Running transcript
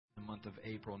month of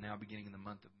April, now beginning in the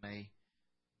month of May.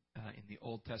 In the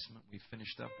Old Testament, we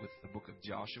finished up with the book of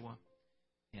Joshua,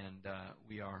 and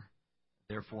we are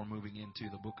therefore moving into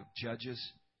the book of Judges,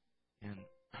 and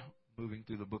moving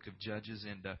through the book of Judges.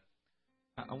 And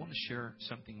I want to share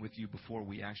something with you before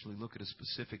we actually look at a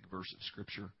specific verse of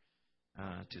Scripture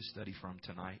to study from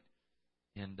tonight.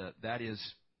 And that is,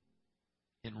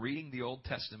 in reading the Old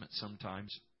Testament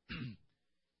sometimes,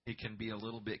 it can be a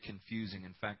little bit confusing.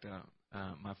 In fact,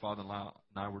 my father-in-law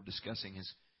and I were discussing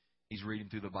he's reading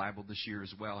through the Bible this year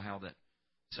as well, how that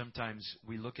sometimes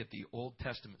we look at the Old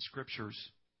Testament Scriptures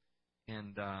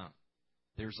and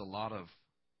there's a lot of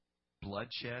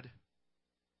bloodshed.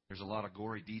 There's a lot of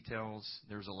gory details.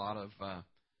 There's a lot of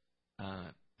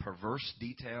perverse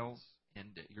details. And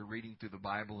you're reading through the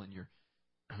Bible and you're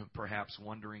perhaps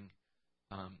wondering,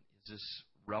 is this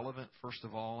relevant, first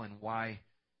of all, and why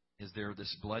is there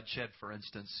this bloodshed? For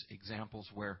instance, examples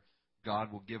where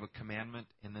God will give a commandment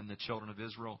and then the children of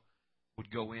Israel would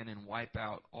go in and wipe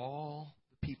out all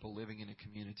the people living in a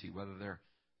community, whether they're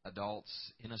adults,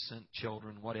 innocent,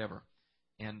 children, whatever.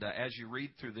 And as you read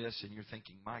through this and you're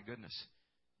thinking, my goodness,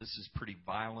 this is pretty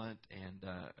violent and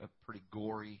pretty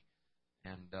gory.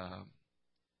 And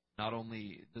not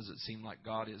only does it seem like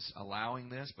God is allowing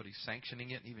this, but He's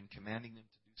sanctioning it and even commanding them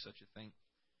to do such a thing.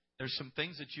 There's some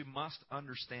things that you must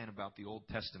understand about the Old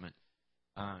Testament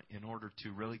in order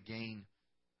to really gain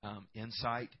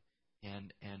insight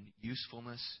and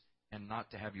usefulness, and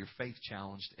not to have your faith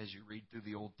challenged as you read through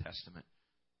the Old Testament.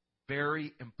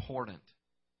 Very important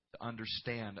to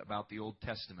understand about the Old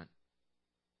Testament.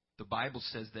 The Bible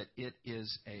says that it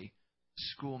is a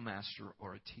schoolmaster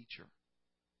or a teacher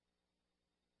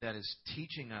that is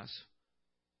teaching us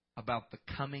about the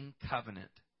coming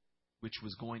covenant, which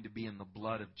was going to be in the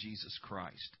blood of Jesus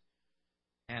Christ.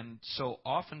 And so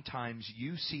oftentimes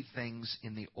you see things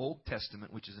in the Old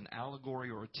Testament, which is an allegory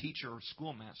or a teacher or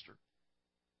schoolmaster,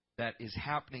 that is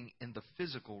happening in the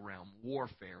physical realm: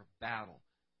 warfare, battle,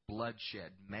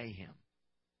 bloodshed, mayhem,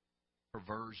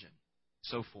 perversion,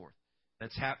 so forth.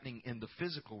 That's happening in the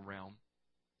physical realm,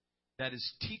 that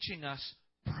is teaching us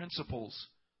principles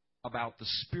about the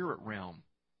spirit realm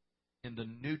in the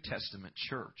New Testament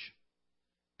church.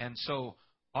 And so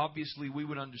obviously we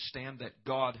would understand that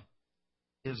God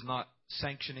is not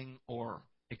sanctioning or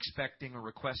expecting or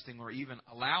requesting or even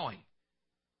allowing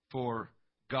for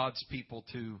God's people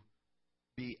to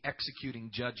be executing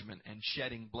judgment and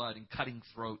shedding blood and cutting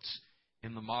throats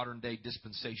in the modern day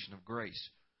dispensation of grace.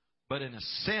 But in a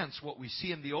sense, what we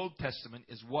see in the Old Testament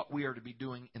is what we are to be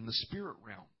doing in the spirit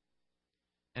realm.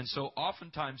 And so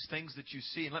oftentimes things that you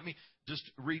see, and let me just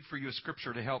read for you a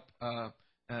scripture to help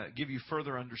give you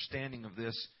further understanding of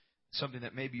this, something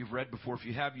that maybe you've read before. If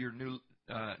you have your New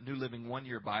Living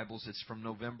One-Year Bibles, it's from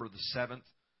November the 7th.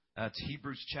 It's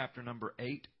Hebrews chapter number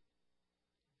 8.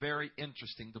 Very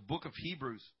interesting. The book of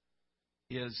Hebrews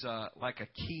is like a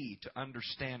key to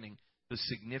understanding the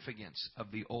significance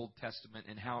of the Old Testament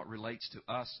and how it relates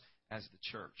to us as the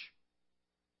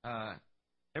church.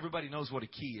 Everybody knows what a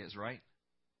key is, right?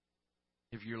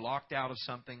 If you're locked out of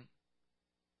something,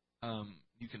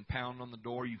 you can pound on the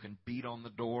door, you can beat on the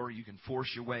door, you can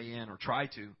force your way in or try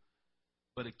to.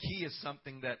 But a key is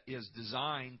something that is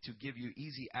designed to give you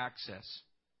easy access.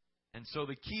 And so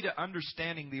the key to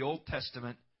understanding the Old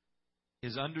Testament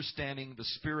is understanding the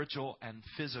spiritual and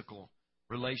physical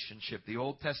relationship. The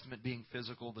Old Testament being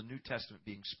physical, the New Testament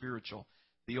being spiritual.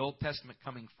 The Old Testament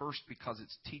coming first because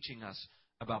it's teaching us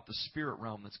about the spirit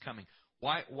realm that's coming.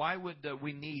 Why would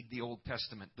we need the Old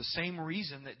Testament? The same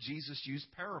reason that Jesus used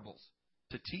parables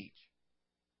to teach.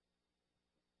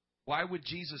 Why would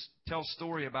Jesus tell a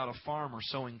story about a farmer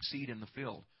sowing seed in the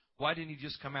field? Why didn't He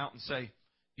just come out and say,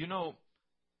 you know,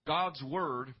 God's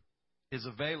Word is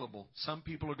available. Some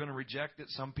people are going to reject it.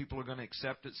 Some people are going to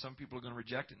accept it. Some people are going to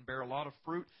reject it and bear a lot of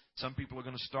fruit. Some people are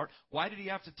going to start. Why did He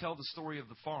have to tell the story of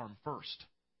the farm first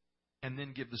and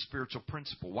then give the spiritual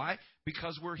principle? Why?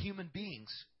 Because we're human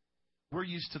beings. We're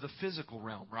used to the physical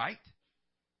realm, right?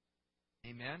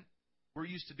 Amen? We're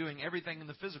used to doing everything in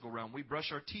the physical realm. We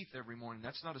brush our teeth every morning.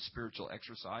 That's not a spiritual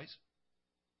exercise.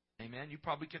 Amen? You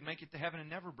probably could make it to heaven and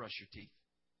never brush your teeth.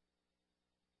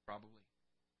 Probably.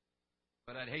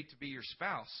 But I'd hate to be your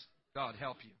spouse. God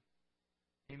help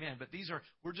you. Amen. But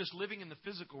we're just living in the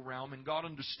physical realm, and God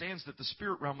understands that the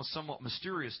spirit realm is somewhat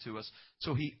mysterious to us.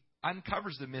 So He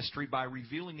uncovers the mystery by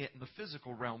revealing it in the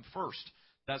physical realm first.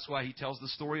 That's why He tells the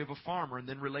story of a farmer and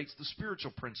then relates the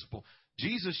spiritual principle.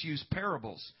 Jesus used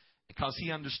parables because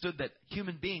He understood that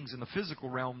human beings in the physical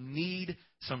realm need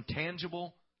some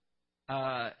tangible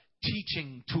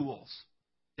teaching tools.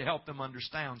 to help them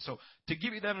understand. So to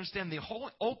give you that understanding, the whole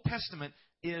Old Testament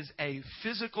is a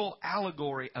physical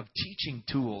allegory of teaching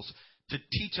tools to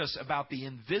teach us about the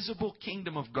invisible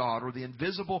kingdom of God, or the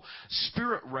invisible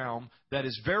spirit realm that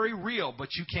is very real, but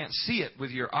you can't see it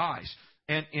with your eyes.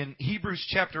 And in Hebrews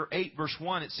chapter 8, verse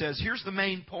 1, it says, here's the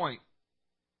main point.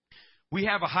 We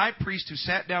have a high priest who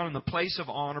sat down in the place of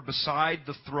honor beside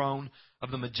the throne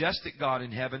of the majestic God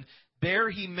in heaven. There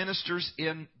he ministers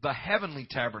in the heavenly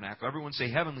tabernacle. Everyone say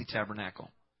heavenly tabernacle.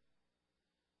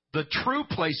 The true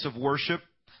place of worship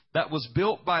that was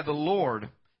built by the Lord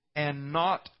and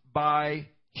not by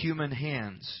human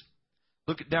hands.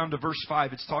 Look down to verse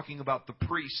 5. It's talking about the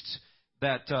priests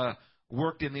that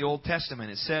worked in the Old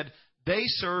Testament. It said, they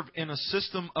serve in a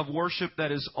system of worship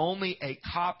that is only a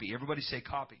copy. Everybody say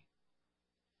copy.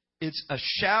 It's a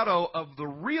shadow of the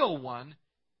real one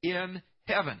in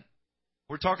heaven.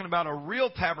 We're talking about a real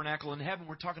tabernacle in heaven.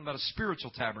 We're talking about a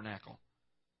spiritual tabernacle.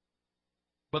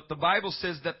 But the Bible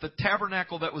says that the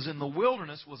tabernacle that was in the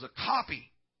wilderness was a copy,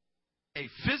 a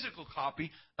physical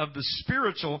copy of the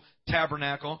spiritual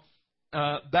tabernacle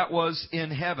that was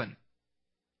in heaven.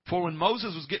 For when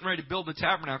Moses was getting ready to build the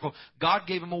tabernacle, God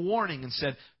gave him a warning and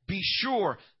said, be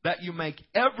sure that you make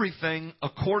everything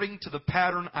according to the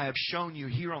pattern I have shown you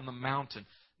here on the mountain.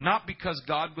 Not because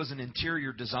God was an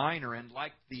interior designer and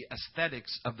liked the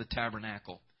aesthetics of the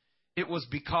tabernacle. It was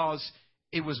because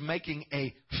it was making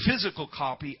a physical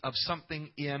copy of something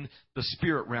in the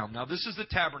spirit realm. Now, this is the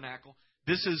tabernacle.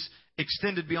 This is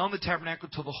extended beyond the tabernacle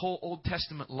to the whole Old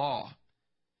Testament law.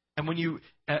 And when you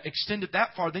extend it that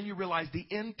far, then you realize the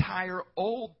entire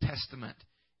Old Testament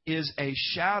is a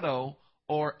shadow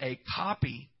or a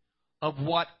copy of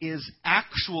what is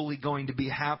actually going to be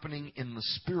happening in the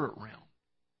spirit realm.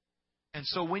 And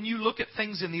so when you look at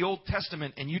things in the Old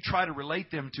Testament and you try to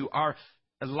relate them to our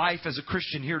life as a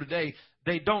Christian here today,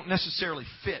 they don't necessarily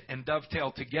fit and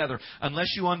dovetail together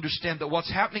unless you understand that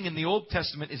what's happening in the Old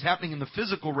Testament is happening in the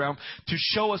physical realm to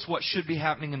show us what should be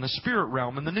happening in the spirit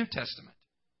realm in the New Testament.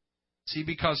 See,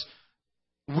 because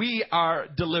we are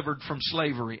delivered from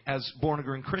slavery as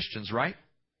born-again Christians, right?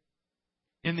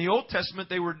 In the Old Testament,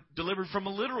 they were delivered from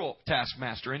a literal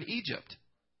taskmaster in Egypt.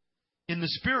 In the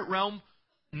spirit realm,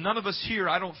 none of us here,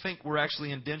 I don't think, were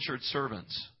actually indentured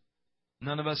servants.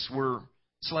 None of us were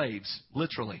slaves,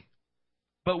 literally.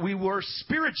 But we were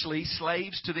spiritually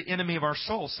slaves to the enemy of our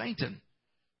soul, Satan,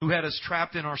 who had us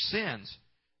trapped in our sins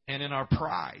and in our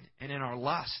pride and in our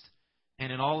lust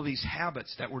and in all of these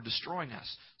habits that were destroying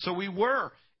us. So we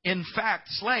were, in fact,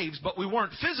 slaves, but we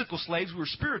weren't physical slaves. We were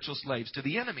spiritual slaves to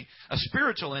the enemy, a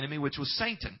spiritual enemy, which was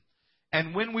Satan.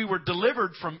 And when we were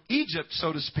delivered from Egypt,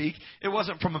 so to speak, it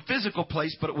wasn't from a physical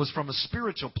place, but it was from a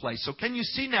spiritual place. So can you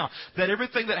see now that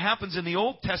everything that happens in the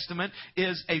Old Testament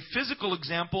is a physical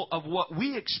example of what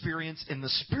we experience in the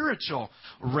spiritual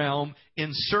realm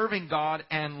in serving God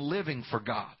and living for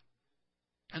God?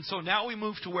 And so now we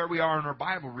move to where we are in our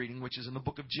Bible reading, which is in the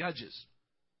book of Judges.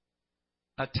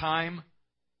 A time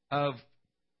of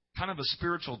kind of a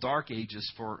spiritual dark ages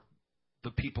for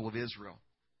the people of Israel.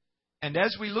 And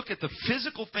as we look at the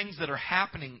physical things that are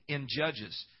happening in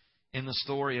Judges, in the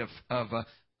story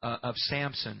of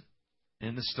Samson,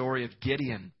 in the story of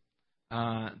Gideon,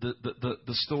 the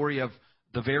story of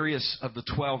the various of the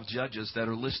 12 judges that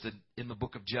are listed in the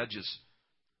book of Judges,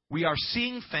 we are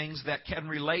seeing things that can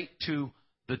relate to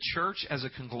the church as a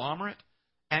conglomerate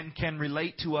and can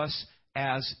relate to us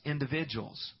as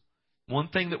individuals. One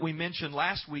thing that we mentioned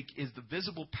last week is the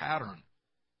visible pattern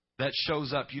that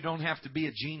shows up. You don't have to be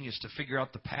a genius to figure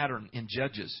out the pattern in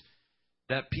Judges.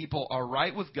 That people are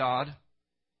right with God,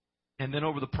 and then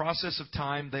over the process of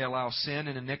time, they allow sin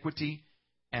and iniquity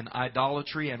and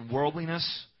idolatry and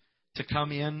worldliness to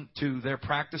come into their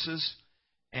practices.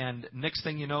 And next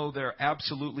thing you know, they're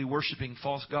absolutely worshiping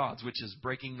false gods, which is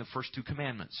breaking the first 2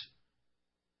 commandments.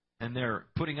 And they're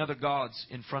putting other gods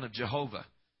in front of Jehovah.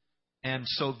 And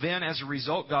so then, as a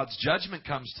result, God's judgment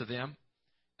comes to them.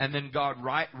 And then God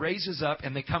raises up,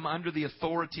 and they come under the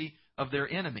authority of their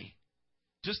enemy.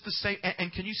 Just the same.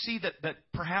 And can you see that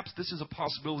perhaps this is a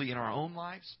possibility in our own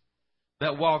lives?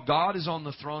 That while God is on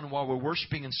the throne, and while we're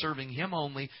worshiping and serving Him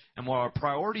only, and while our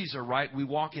priorities are right, we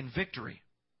walk in victory.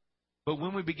 But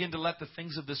when we begin to let the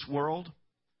things of this world,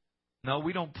 no,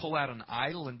 we don't pull out an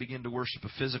idol and begin to worship a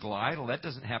physical idol. That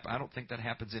doesn't happen. I don't think that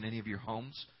happens in any of your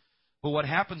homes. But what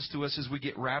happens to us is we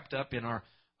get wrapped up in our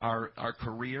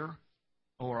career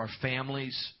or our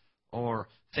families or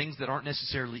things that aren't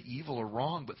necessarily evil or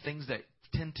wrong, but things that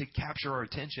tend to capture our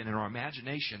attention and our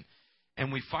imagination.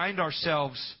 And we find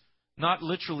ourselves not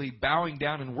literally bowing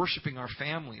down and worshiping our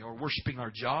family or worshiping our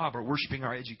job or worshiping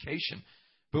our education.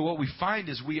 But what we find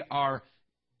is we are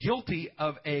guilty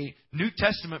of a New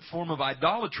Testament form of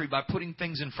idolatry by putting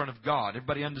things in front of God.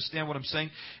 Everybody understand what I'm saying?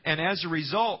 And as a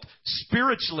result,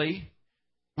 spiritually,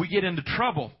 we get into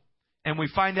trouble. And we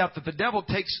find out that the devil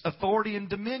takes authority and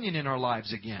dominion in our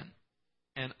lives again.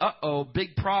 And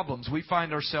big problems. We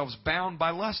find ourselves bound by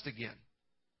lust again.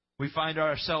 We find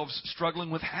ourselves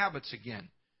struggling with habits again.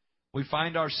 We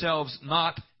find ourselves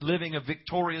not living a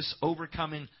victorious,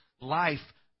 overcoming life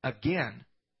again.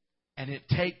 And it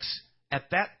takes, at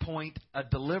that point, a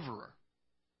deliverer.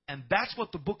 And that's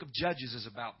what the book of Judges is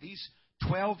about. These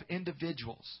 12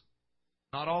 individuals,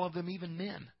 not all of them even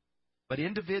men, but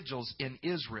individuals in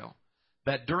Israel,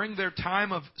 that during their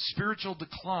time of spiritual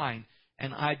decline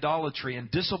and idolatry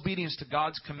and disobedience to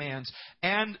God's commands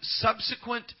and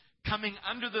subsequent coming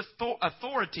under the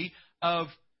authority of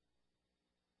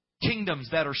kingdoms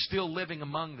that are still living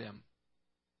among them,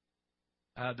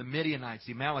 the Midianites,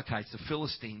 the Amalekites, the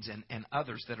Philistines, and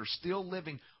others that are still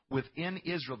living within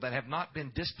Israel that have not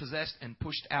been dispossessed and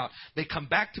pushed out. They come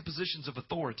back to positions of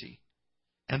authority.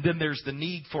 And then there's the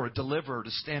need for a deliverer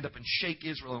to stand up and shake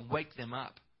Israel and wake them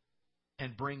up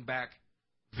and bring back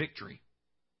victory.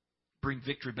 Bring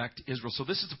victory back to Israel. So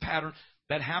this is a pattern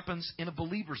that happens in a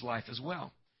believer's life as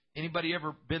well. Anybody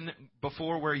ever been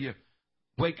before where you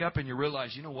wake up and you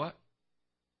realize, you know what?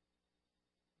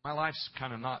 My life's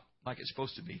kind of not like it's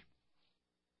supposed to be.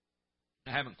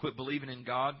 I haven't quit believing in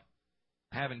God.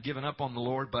 I haven't given up on the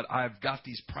Lord, but I've got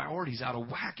these priorities out of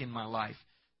whack in my life.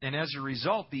 And as a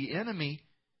result, the enemy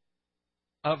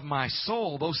of my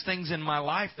soul, those things in my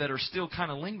life that are still kind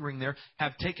of lingering there,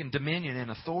 have taken dominion and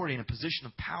authority and a position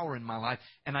of power in my life,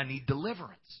 and I need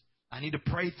deliverance. I need to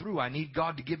pray through. I need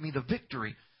God to give me the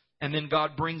victory. And then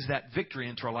God brings that victory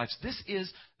into our lives. This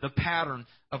is the pattern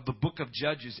of the book of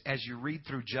Judges as you read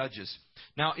through Judges.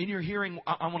 Now, in your hearing,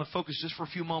 I want to focus just for a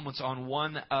few moments on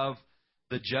one of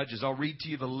the judges. I'll read to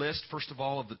you the list, first of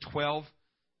all, of the 12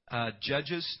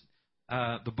 judges.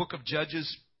 The book of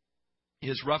Judges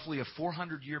is roughly a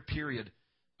 400-year period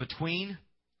between,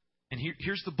 and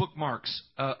here's the bookmarks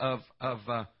of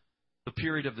the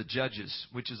period of the Judges,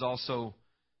 which is also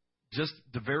just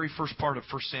the very first part of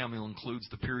 1 Samuel includes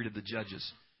the period of the Judges.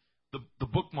 The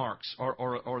bookmarks,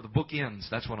 or the bookends,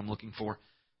 that's what I'm looking for.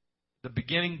 The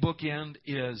beginning bookend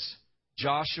is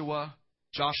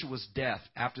Joshua's death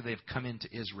after they've come into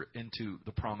Israel, into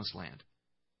the Promised Land.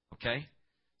 Okay?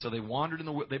 So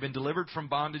they've been delivered from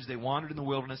bondage. They wandered in the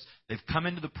wilderness. They've come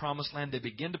into the Promised Land. They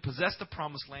begin to possess the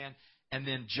Promised Land. And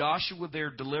then Joshua, their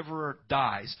deliverer,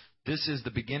 dies. This is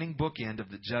the beginning bookend of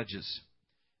the Judges.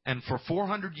 And for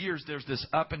 400 years, there's this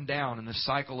up and down in this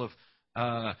cycle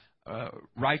of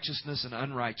righteousness and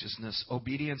unrighteousness,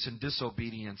 obedience and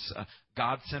disobedience,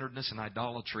 God-centeredness and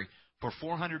idolatry for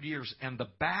 400 years. And the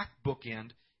back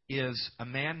bookend is a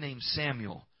man named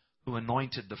Samuel, who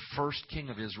anointed the first king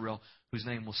of Israel, whose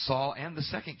name was Saul, and the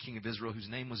second king of Israel, whose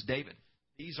name was David.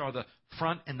 These are the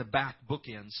front and the back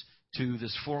bookends to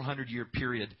this 400-year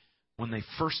period when they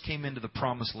first came into the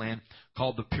Promised Land,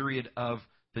 called the period of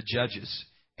the Judges.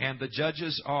 And the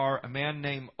judges are a man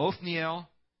named Othniel,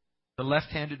 the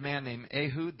left-handed man named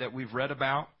Ehud that we've read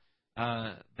about,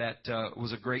 that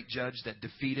was a great judge that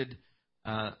defeated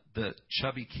the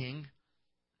chubby king.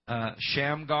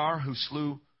 Shamgar, who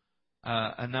slew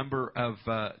a number of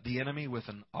the enemy with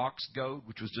an ox goad,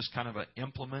 which was just kind of an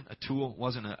implement, a tool,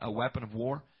 wasn't a weapon of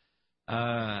war.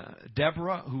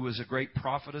 Deborah, who was a great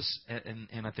prophetess,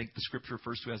 and I think the scripture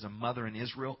refers to as a mother in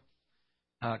Israel.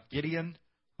 Gideon,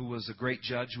 who was a great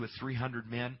judge with 300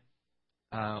 men,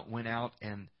 went out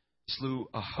and slew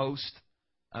a host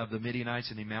of the Midianites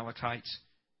and the Amalekites,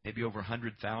 maybe over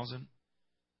 100,000.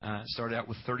 Started out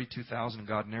with 32,000, and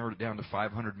God narrowed it down to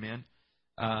 500 men.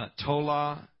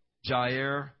 Tola,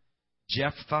 Jair,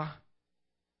 Jephthah,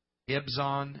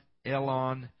 Ibzan,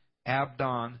 Elon,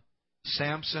 Abdon,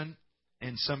 Samson,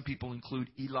 and some people include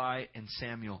Eli and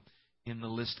Samuel in the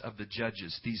list of the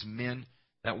judges. These men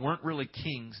that weren't really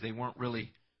kings, they weren't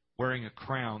really wearing a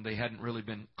crown, they hadn't really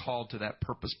been called to that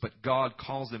purpose, but God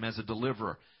calls them as a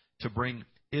deliverer to bring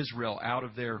Israel out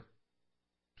of their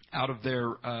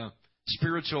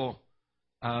spiritual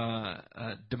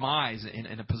demise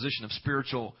in a position of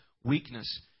spiritual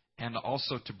weakness, and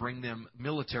also to bring them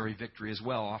military victory as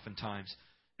well, oftentimes.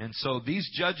 And so these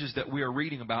judges that we are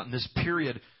reading about in this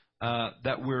period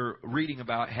that we're reading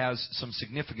about has some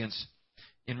significance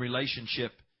in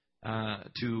relationship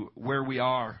to where we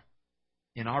are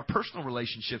in our personal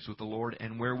relationships with the Lord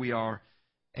and where we are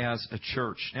as a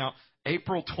church. Now,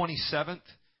 April 27th,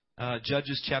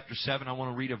 Judges chapter 7. I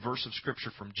want to read a verse of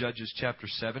Scripture from Judges chapter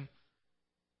 7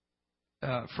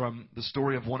 from the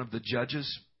story of one of the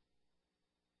judges.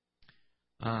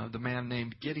 the man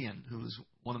named Gideon, who was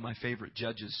one of my favorite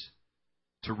judges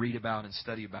to read about and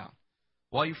study about.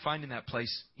 While you're finding that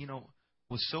place,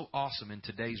 was so awesome in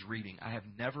today's reading. I have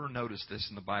never noticed this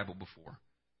in the Bible before.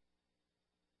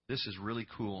 This is really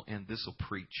cool, and this will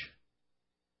preach.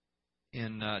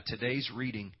 In today's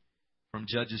reading from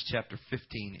Judges chapter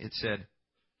 15, it said,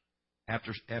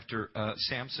 after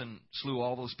Samson slew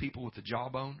all those people with the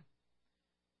jawbone,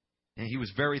 and he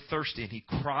was very thirsty, and he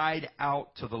cried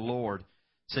out to the Lord,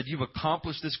 said, "You've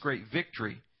accomplished this great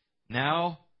victory.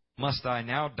 Now must I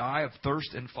now die of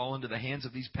thirst and fall into the hands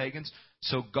of these pagans?"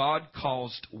 So God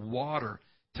caused water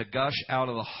to gush out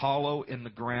of the hollow in the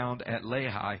ground at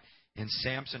Lehi, and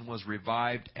Samson was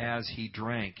revived as he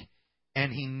drank.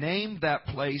 And he named that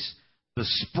place the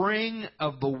spring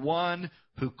of the one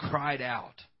who cried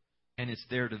out. And it's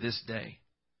there to this day.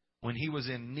 When he was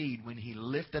in need, when he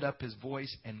lifted up his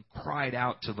voice and cried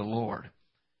out to the Lord.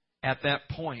 At that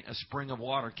point, a spring of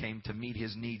water came to meet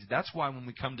his needs. That's why when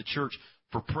we come to church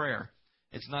for prayer,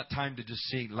 it's not time to just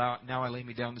say, "Now I lay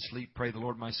me down to sleep, pray the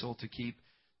Lord my soul to keep."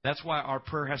 That's why our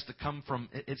prayer has to come from,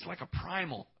 it's like a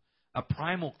primal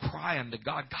cry unto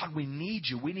God. God, we need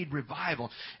you. We need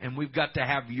revival. And we've got to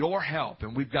have your help.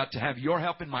 And we've got to have your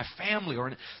help in my family or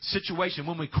in a situation.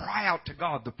 When we cry out to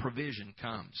God, the provision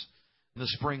comes. And the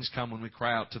springs come when we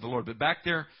cry out to the Lord. But back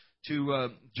there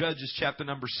to Judges chapter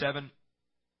number 7,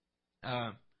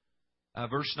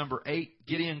 verse number 8.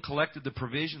 Gideon collected the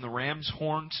provision, the ram's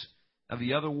horns of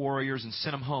the other warriors, and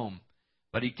sent them home.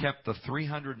 But he kept the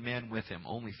 300 men with him,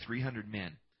 only 300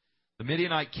 men. The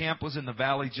Midianite camp was in the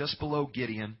valley just below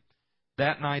Gideon.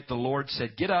 That night the Lord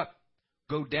said, "Get up,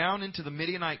 go down into the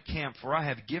Midianite camp, for I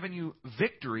have given you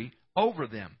victory over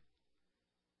them.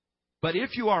 But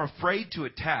if you are afraid to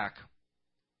attack,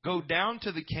 go down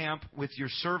to the camp with your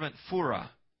servant Phurah.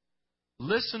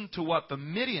 Listen to what the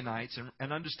Midianites,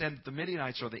 and understand that the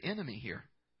Midianites are the enemy here.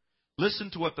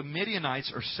 Listen to what the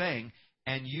Midianites are saying,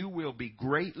 and you will be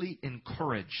greatly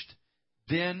encouraged.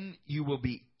 Then you will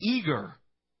be eager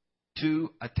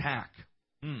to attack."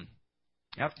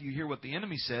 After you hear what the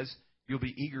enemy says, you'll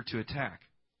be eager to attack.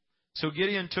 So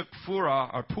Gideon took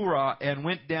Phurah and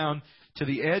went down to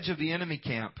the edge of the enemy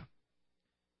camp.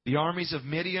 The armies of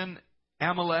Midian,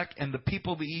 Amalek, and the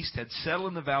people of the east had settled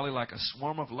in the valley like a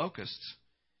swarm of locusts.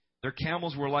 Their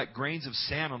camels were like grains of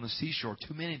sand on the seashore,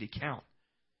 too many to count.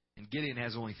 And Gideon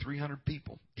has only 300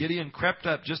 people. Gideon crept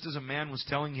up just as a man was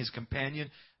telling his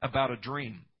companion about a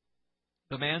dream.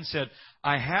 The man said,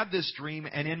 "I had this dream,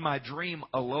 and in my dream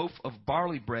a loaf of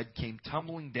barley bread came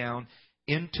tumbling down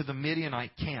into the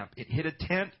Midianite camp. It hit a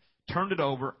tent, turned it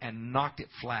over, and knocked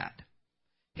it flat."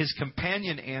 His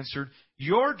companion answered,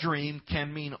 "Your dream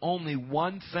can mean only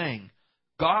one thing.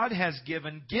 God has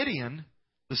given Gideon,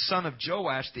 the son of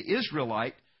Joash, the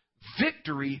Israelite,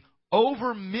 victory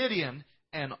over Midian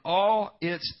and all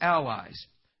its allies."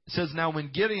 It says, "Now when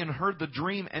Gideon heard the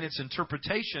dream and its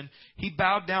interpretation, he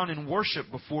bowed down in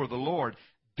worship before the Lord.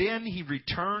 Then he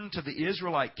returned to the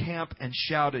Israelite camp and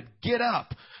shouted, 'Get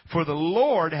up, for the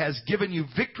Lord has given you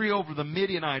victory over the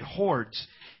Midianite hordes.'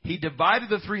 He divided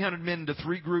the 300 men into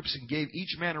 3 groups and gave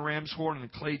each man a ram's horn and a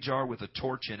clay jar with a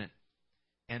torch in it.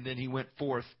 And then he went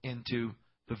forth into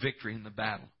the victory in the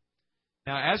battle."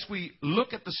 Now, as we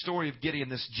look at the story of Gideon,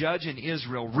 this judge in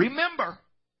Israel, remember,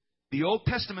 the Old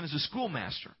Testament is a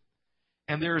schoolmaster.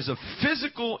 And there is a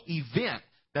physical event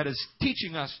that is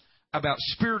teaching us about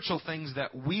spiritual things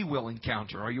that we will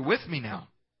encounter. Are you with me now?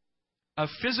 A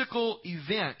physical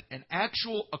event, an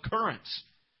actual occurrence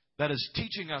that is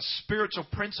teaching us spiritual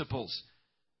principles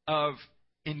of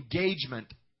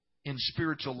engagement in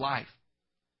spiritual life.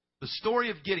 The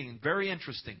story of Gideon, very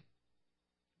interesting.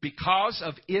 Because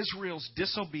of Israel's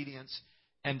disobedience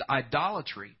and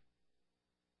idolatry,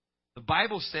 the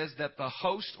Bible says that the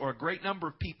host, or a great number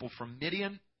of people from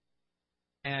Midian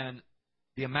and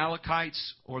the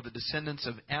Amalekites, or the descendants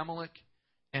of Amalek,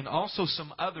 and also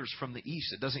some others from the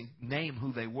east. It doesn't name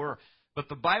who they were. But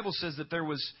the Bible says that there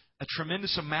was a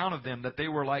tremendous amount of them, that they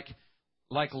were like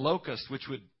locusts, which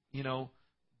would,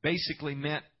 basically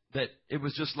meant that it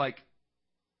was just like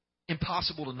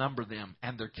impossible to number them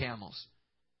and their camels.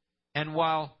 And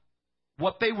while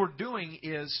what they were doing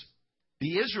is,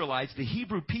 the Israelites, the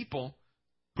Hebrew people,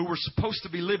 who were supposed to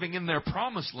be living in their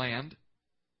promised land,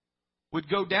 would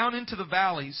go down into the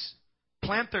valleys,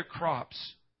 plant their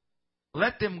crops,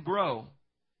 let them grow,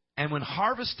 and when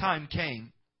harvest time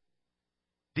came,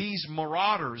 these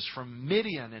marauders from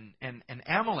Midian and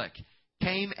Amalek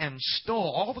came and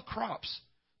stole all the crops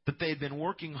that they had been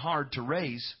working hard to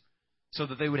raise so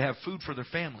that they would have food for their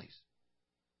families.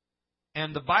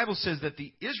 And the Bible says that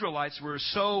the Israelites were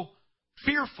so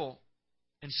fearful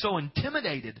and so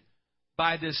intimidated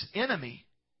by this enemy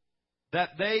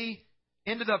that they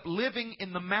ended up living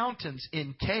in the mountains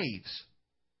in caves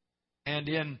and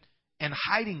in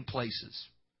hiding places.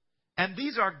 And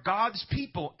these are God's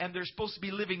people, and they're supposed to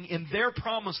be living in their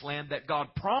promised land that God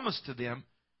promised to them.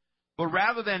 But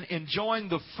rather than enjoying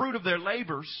the fruit of their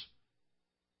labors,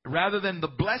 rather than the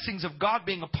blessings of God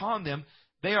being upon them,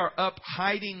 they are up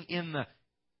hiding in the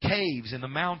caves, in the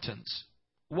mountains.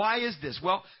 Why is this?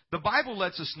 Well, the Bible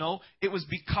lets us know it was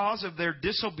because of their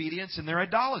disobedience and their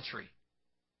idolatry.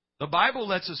 The Bible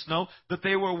lets us know that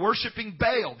they were worshiping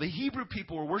Baal. The Hebrew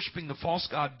people were worshiping the false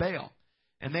god Baal.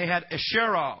 And they had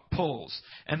Asherah poles.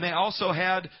 And they also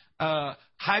had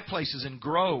high places and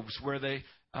groves where they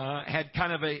had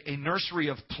kind of a nursery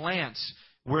of plants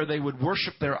where they would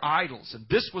worship their idols. And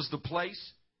this was the place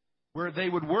where they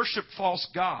would worship false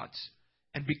gods.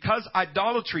 And because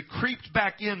idolatry creeped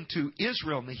back into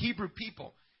Israel and the Hebrew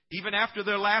people, even after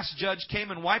their last judge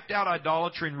came and wiped out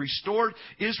idolatry and restored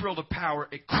Israel to power,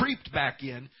 it creeped back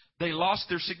in. They lost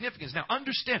their significance. Now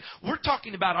understand, we're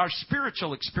talking about our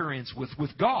spiritual experience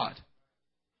with God.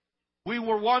 We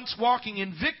were once walking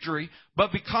in victory,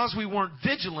 but because we weren't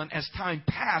vigilant as time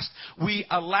passed, we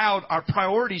allowed our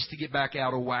priorities to get back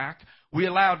out of whack. We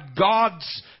allowed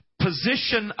God's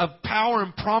position of power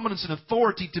and prominence and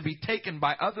authority to be taken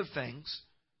by other things.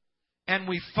 And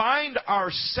we find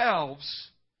ourselves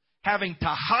having to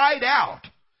hide out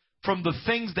from the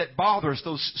things that bother us,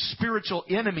 those spiritual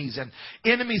enemies and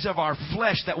enemies of our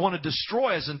flesh that want to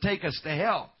destroy us and take us to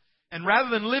hell. And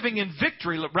rather than living in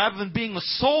victory, rather than being a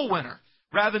soul winner,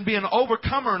 rather than being an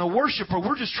overcomer and a worshiper,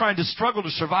 we're just trying to struggle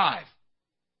to survive.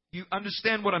 You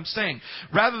understand what I'm saying?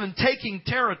 Rather than taking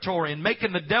territory and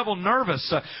making the devil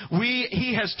nervous,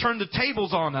 he has turned the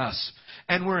tables on us.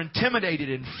 And we're intimidated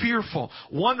and fearful,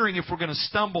 wondering if we're going to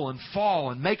stumble and fall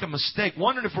and make a mistake,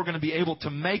 wondering if we're going to be able to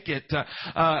make it,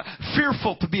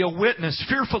 fearful to be a witness,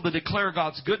 fearful to declare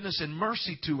God's goodness and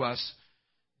mercy to us.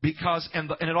 Because,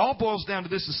 and it all boils down to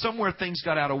this, is somewhere things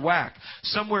got out of whack.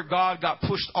 Somewhere God got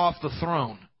pushed off the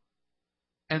throne.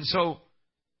 And so,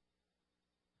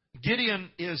 Gideon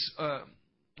is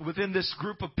within this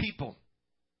group of people.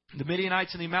 The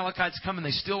Midianites and the Amalekites come and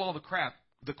they steal all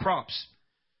the crops.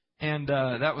 And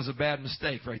that was a bad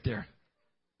mistake right there.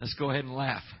 Let's go ahead and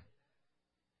laugh.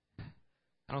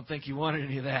 I don't think he wanted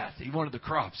any of that. He wanted the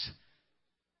crops.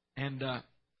 And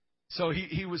so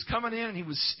he was coming in and he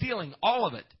was stealing all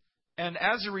of it. And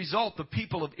as a result, the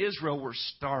people of Israel were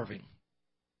starving.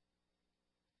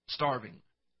 Starving.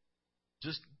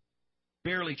 Just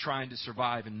barely trying to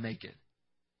survive and make it.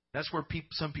 That's where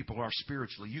some people are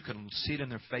spiritually. You can see it in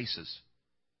their faces.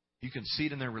 You can see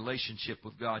it in their relationship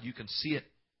with God. You can see it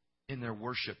in their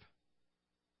worship.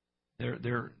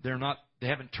 They're not, they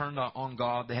haven't turned on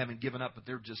God, they haven't given up, but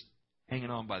they're just hanging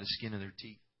on by the skin of their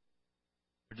teeth.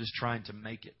 They're just trying to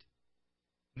make it.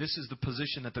 This is the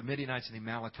position that the Midianites and the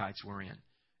Amalekites were in.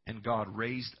 And God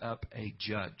raised up a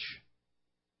judge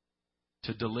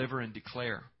to deliver and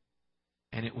declare.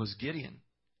 And it was Gideon.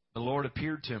 The Lord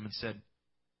appeared to him and said,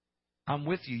 "I'm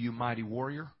with you, you mighty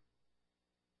warrior."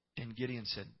 And Gideon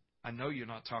said, "I know you're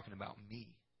not talking about me.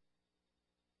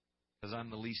 Because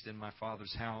I'm the least in my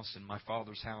father's house, and my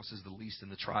father's house is the least in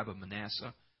the tribe of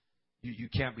Manasseh. You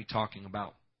can't be talking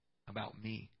about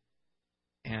me."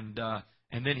 And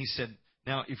then he said,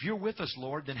 "Now, if you're with us,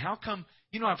 Lord, then how come,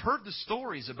 I've heard the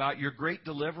stories about your great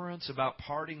deliverance, about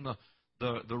parting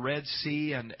the Red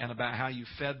Sea and about how you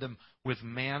fed them with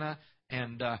manna.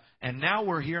 And now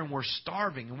we're here and we're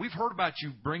starving. And we've heard about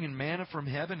you bringing manna from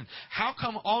heaven. And how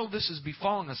come all of this is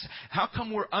befalling us? How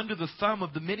come we're under the thumb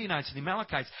of the Midianites and the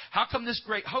Amalekites? How come this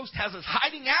great host has us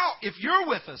hiding out if you're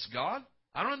with us, God?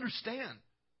 I don't understand."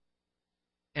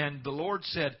 And the Lord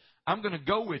said, "I'm going to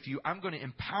go with you. I'm going to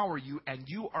empower you. And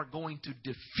you are going to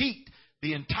defeat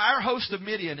the entire host of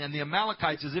Midian and the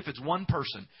Amalekites as if it's one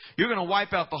person. You're going to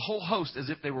wipe out the whole host as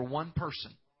if they were one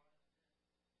person."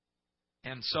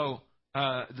 And so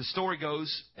the story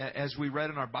goes, as we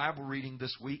read in our Bible reading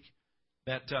this week,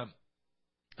 that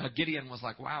Gideon was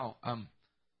like, "Wow,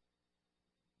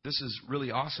 this is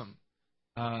really awesome.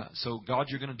 So God,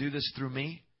 you're going to do this through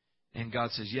me?" And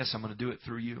God says, "Yes, I'm going to do it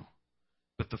through you.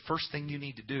 But the first thing you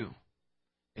need to do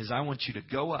is I want you to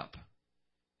go up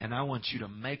and I want you to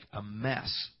make a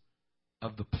mess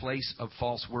of the place of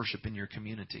false worship in your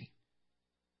community.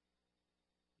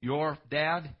 Your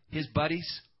dad, his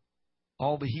buddies,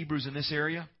 all the Hebrews in this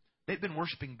area, they've been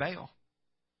worshiping Baal.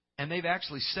 And they've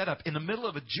actually set up in the middle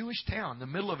of a Jewish town, in the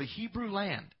middle of a Hebrew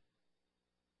land,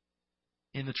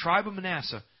 in the tribe of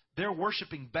Manasseh, they're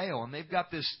worshiping Baal. And they've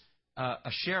got this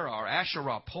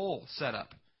Asherah pole set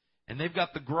up. And they've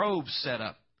got the groves set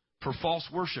up for false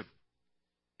worship.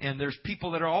 And there's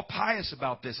people that are all pious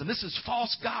about this. And this is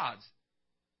false gods.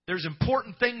 There's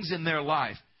important things in their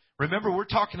life. Remember, we're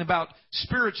talking about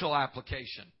spiritual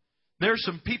application. There's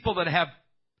some people that have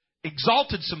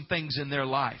exalted some things in their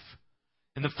life.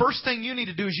 And the first thing you need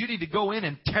to do is you need to go in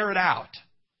and tear it out.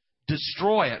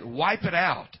 Destroy it. Wipe it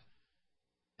out.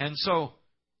 And so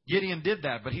Gideon did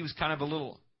that, but he was kind of a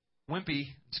little wimpy,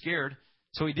 scared.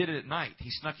 So he did it at night. He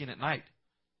snuck in at night.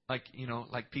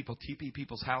 Like people TP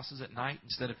people's houses at night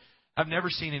instead of... I've never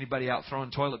seen anybody out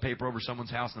throwing toilet paper over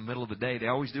someone's house in the middle of the day. They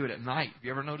always do it at night. Have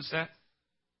you ever noticed that?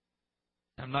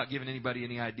 I'm not giving anybody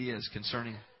any ideas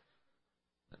concerning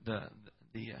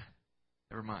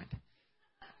never mind.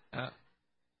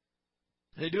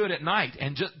 They do it at night.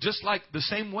 And just like the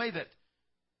same way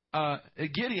that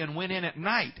Gideon went in at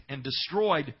night and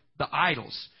destroyed the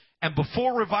idols. And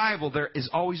before revival, there is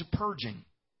always a purging.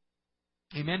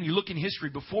 Amen. You look in history,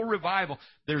 before revival,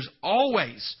 there's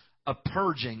always a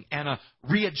purging and a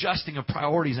readjusting of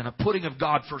priorities and a putting of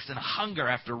God first and a hunger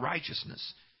after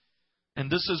righteousness. And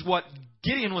this is what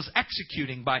Gideon was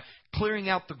executing by clearing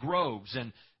out the groves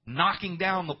and knocking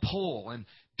down the pole and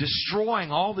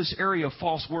destroying all this area of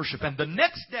false worship. And the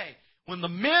next day, when the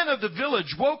men of the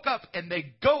village woke up and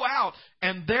they go out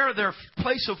and their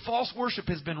place of false worship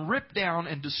has been ripped down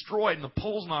and destroyed and the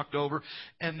pole's knocked over,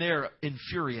 and they're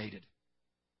infuriated.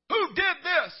 Who did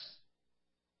this?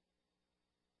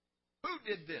 Who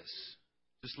did this?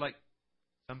 Just like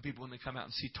some people when they come out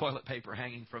and see toilet paper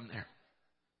hanging from their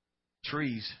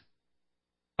trees.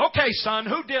 Okay, son,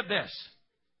 who did this?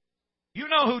 You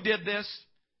know who did this.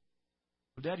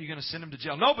 Well, Dad, are you going to send him to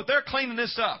jail? No, but they're cleaning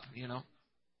this up, you know.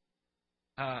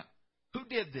 Who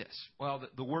did this? Well,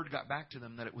 the word got back to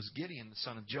them that it was Gideon, the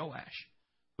son of Joash,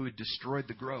 who had destroyed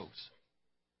the groves.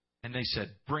 And they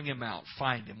said, bring him out,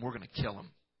 find him, we're going to kill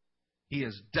him. He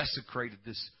has desecrated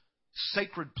this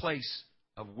sacred place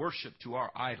of worship to our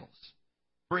idols.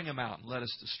 Bring him out and let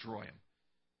us destroy him.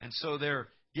 And so they're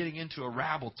getting into a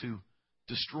rabble to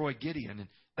destroy Gideon. And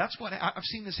that's what I've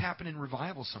seen this happen in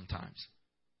revival sometimes.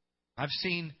 I've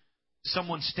seen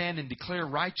someone stand and declare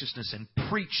righteousness and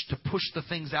preach to push the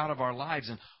things out of our lives,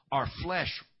 and our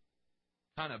flesh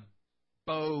kind of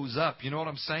bows up. You know what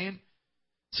I'm saying?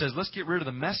 It says, let's get rid of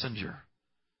the messenger.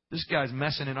 This guy's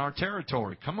messing in our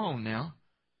territory. Come on now.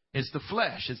 It's the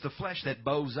flesh. It's the flesh that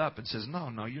bows up and says,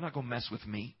 no, you're not going to mess with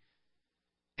me.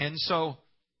 And so,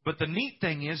 but the neat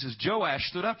thing is Joash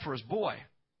stood up for his boy,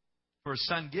 for his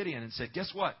son Gideon, and said,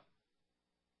 guess what?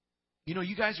 You know,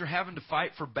 you guys are having to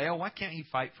fight for Baal. Why can't he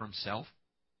fight for himself?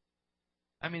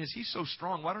 I mean, is he so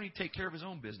strong? Why don't he take care of his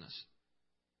own business?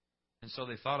 And so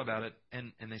they thought about it,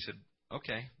 and they said,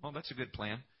 okay, well, that's a good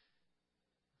plan.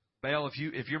 Baal,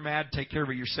 if you're mad, take care of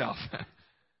it yourself.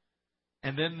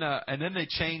 And then they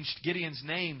changed Gideon's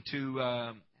name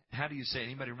to how do you say it?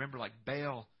 Anybody remember, like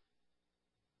Baal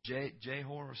Jehor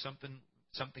or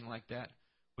something like that,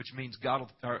 which means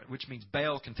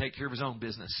Baal can take care of his own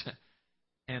business.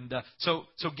 And so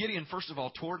Gideon first of all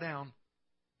tore down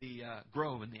the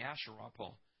grove and the Asherah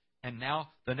pole, and now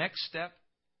the next step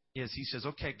is he says,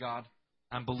 "Okay, God,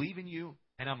 I'm believing you,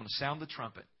 and I'm going to sound the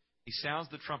trumpet." He sounds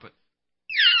the trumpet.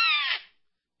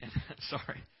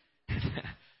 Sorry.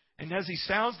 And as he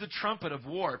sounds the trumpet of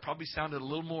war, it probably sounded a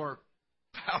little more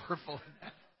powerful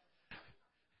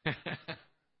than that.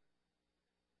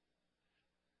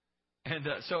 And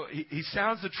so he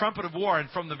sounds the trumpet of war, and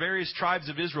from the various tribes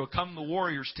of Israel come the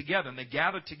warriors together, and they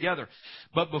gather together.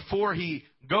 But before he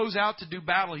goes out to do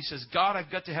battle, he says, God,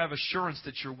 I've got to have assurance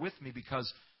that you're with me,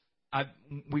 because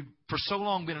we've for so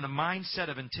long been in a mindset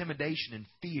of intimidation and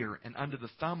fear and under the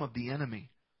thumb of the enemy.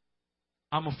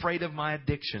 I'm afraid of my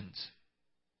addictions.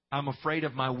 I'm afraid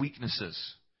of my weaknesses.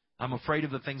 I'm afraid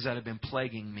of the things that have been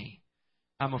plaguing me.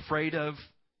 I'm afraid of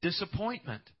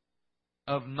disappointment,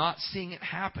 of not seeing it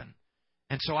happen.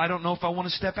 And so I don't know if I want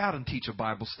to step out and teach a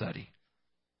Bible study.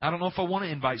 I don't know if I want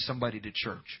to invite somebody to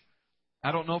church.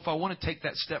 I don't know if I want to take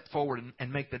that step forward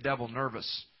and make the devil nervous.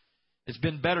 It's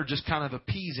been better just kind of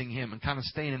appeasing him and kind of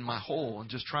staying in my hole and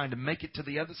just trying to make it to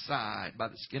the other side by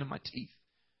the skin of my teeth.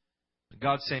 But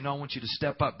God's saying, no, I want you to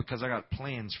step up, because I got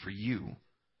plans for you.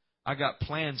 I got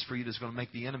plans for you that's going to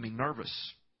make the enemy nervous.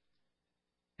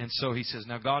 And so he says,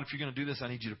 now, God, if you're going to do this, I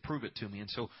need you to prove it to me. And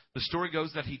so the story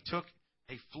goes that he took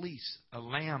a fleece, a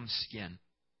lamb skin.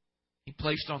 He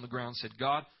placed on the ground and said,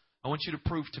 God, I want you to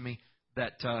prove to me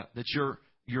that you're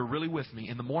really with me.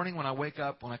 In the morning when I wake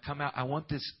up, when I come out, I want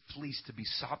this fleece to be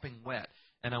sopping wet,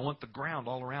 and I want the ground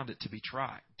all around it to be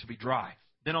dry.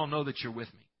 Then I'll know that you're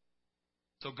with me.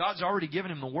 So God's already given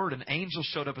him the word. An angel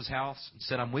showed up his house and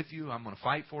said, I'm with you. I'm going to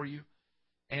fight for you.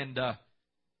 And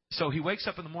so he wakes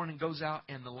up in the morning, goes out,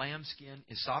 and the lambskin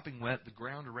is sopping wet. The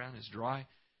ground around is dry.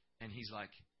 And he's like,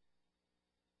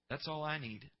 that's all I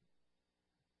need.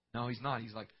 No, he's not.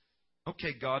 He's like,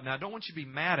 okay, God, now I don't want you to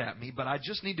be mad at me, but I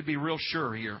just need to be real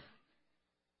sure here.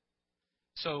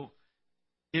 So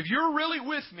if you're really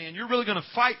with me and you're really going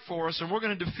to fight for us and we're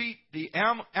going to defeat the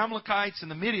Amalekites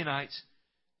and the Midianites,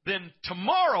 then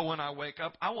tomorrow when I wake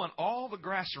up, I want all the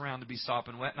grass around to be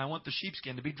sopping wet and I want the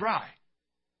sheepskin to be dry.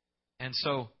 And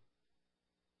so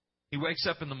he wakes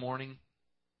up in the morning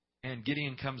and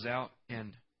Gideon comes out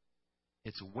and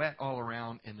it's wet all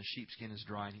around and the sheepskin is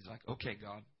dry. And he's like, okay,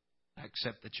 God, I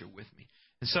accept that you're with me.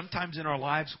 And sometimes in our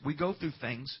lives, we go through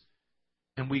things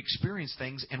and we experience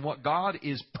things, and what God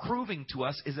is proving to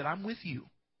us is that I'm with you.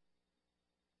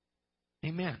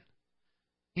 Amen.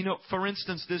 You know, for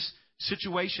instance, this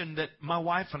situation that my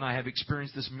wife and I have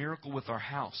experienced, this miracle with our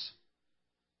house,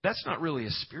 that's not really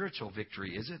a spiritual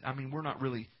victory, is it? I mean, we're not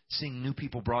really seeing new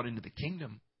people brought into the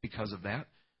kingdom because of that.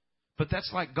 But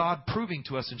that's like God proving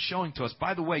to us and showing to us,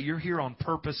 by the way, you're here on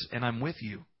purpose and I'm with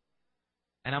you.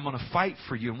 And I'm going to fight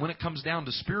for you. And when it comes down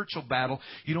to spiritual battle,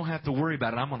 you don't have to worry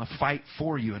about it. I'm going to fight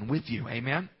for you and with you.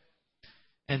 Amen?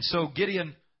 And so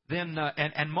Gideon then,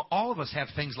 and all of us have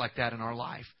things like that in our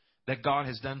life that God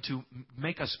has done to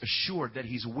make us assured that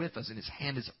He's with us and His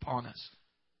hand is upon us.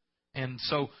 And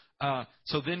so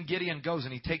then Gideon goes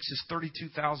and he takes his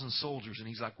 32,000 soldiers and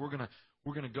he's like, we're going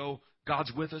to go.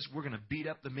 God's with us. We're going to beat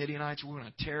up the Midianites. We're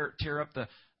going to tear up the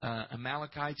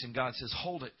Amalekites. And God says,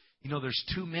 hold it. You know, there's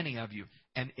too many of you.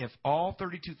 And if all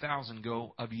 32,000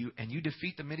 go of you and you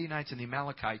defeat the Midianites and the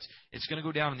Amalekites, it's going to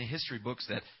go down in the history books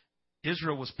that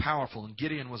Israel was powerful and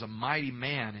Gideon was a mighty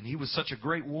man and he was such a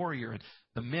great warrior and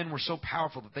the men were so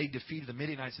powerful that they defeated the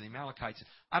Midianites and the Amalekites.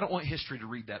 I don't want history to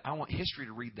read that. I want history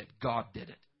to read that God did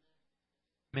it.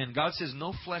 Man, God says,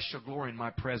 no flesh shall glory in my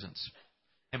presence.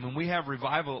 And when we have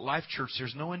revival at Life Church,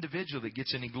 there's no individual that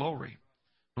gets any glory.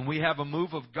 When we have a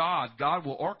move of God, God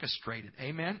will orchestrate it.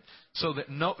 Amen? So that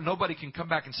nobody can come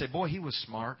back and say, boy, he was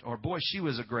smart. Or, boy, she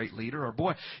was a great leader. Or,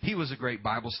 boy, he was a great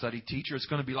Bible study teacher. It's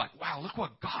going to be like, wow, look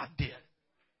what God did.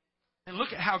 And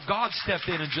look at how God stepped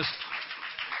in and just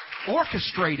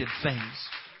orchestrated things.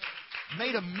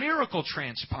 Made a miracle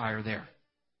transpire there.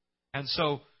 And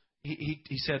so he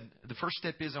said, the first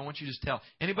step is I want you to just tell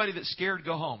anybody that's scared,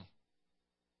 go home.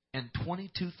 And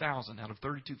 22,000 out of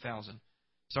 32,000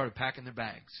 started packing their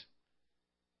bags.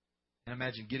 And I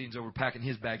imagine Gideon's over packing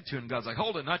his bag too. And God's like,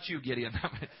 hold it, not you, Gideon.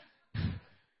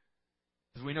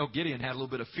 Because we know Gideon had a little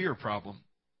bit of fear problem.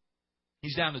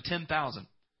 He's down to 10,000.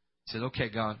 He said, okay,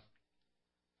 God,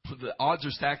 the odds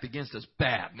are stacked against us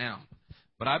bad now.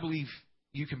 But I believe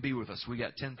you can be with us. We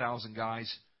got 10,000 guys.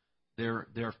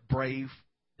 They're brave.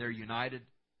 They're united.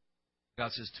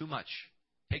 God says, too much.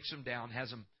 Takes them down, has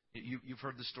them. You've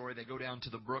heard the story. They go down to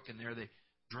the brook and there they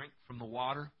drink from the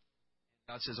water.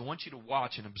 God says, I want you to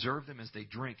watch and observe them as they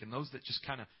drink. And those that just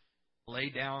kind of lay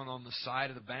down on the side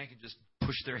of the bank and just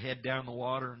push their head down the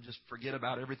water and just forget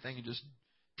about everything and just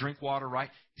drink water right.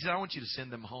 He said, I want you to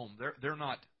send them home. They're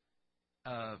not,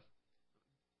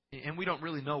 and we don't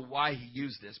really know why he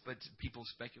used this, but people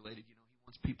speculated, he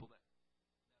wants people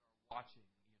that are watching,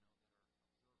 that are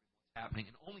observing what's happening.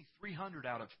 And only 300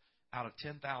 out of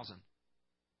 10,000.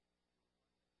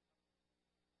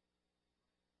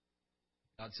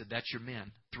 God said, that's your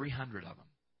men. 300 of them.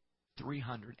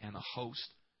 300 and a host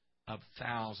of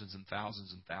thousands and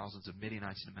thousands and thousands of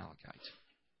Midianites and Amalekites.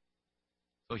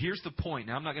 So here's the point.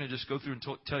 Now, I'm not going to just go through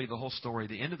and tell you the whole story.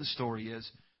 The end of the story is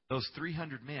those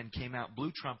 300 men came out,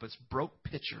 blew trumpets, broke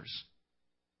pitchers.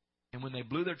 And when they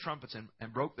blew their trumpets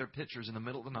and broke their pitchers in the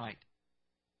middle of the night,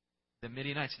 the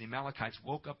Midianites and the Amalekites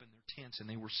woke up in their tents and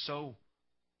they were so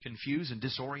confused and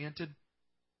disoriented.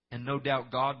 And no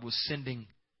doubt God was sending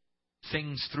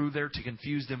things through there to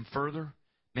confuse them further.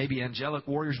 Maybe angelic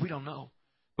warriors, we don't know.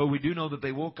 But we do know that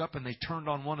they woke up and they turned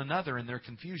on one another and their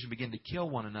confusion began to kill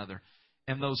one another.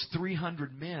 And those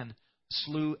 300 men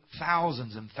slew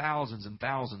thousands and thousands and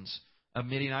thousands of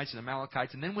Midianites and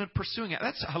Amalekites and then went pursuing it.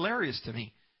 That's hilarious to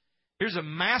me. Here's a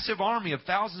massive army of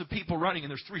thousands of people running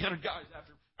and there's 300 guys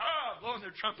after blowing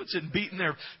their trumpets and beating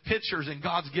their pitchers, and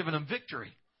God's given them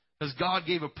victory. Because God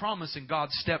gave a promise and God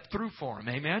stepped through for them.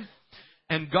 Amen?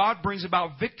 And God brings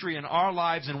about victory in our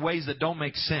lives in ways that don't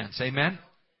make sense. Amen?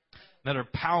 That are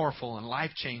powerful and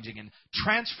life-changing and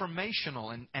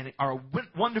transformational and are a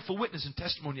wonderful witness and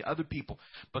testimony to other people.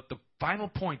 But the final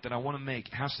point that I want to make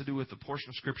has to do with the portion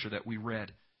of Scripture that we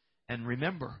read. And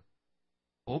remember,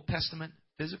 Old Testament,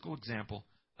 physical example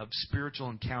of spiritual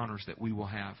encounters that we will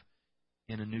have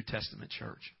in a New Testament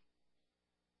church.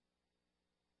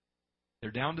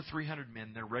 They're down to 300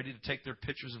 men. They're ready to take their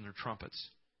pitchers and their trumpets.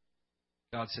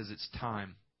 God says, it's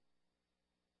time.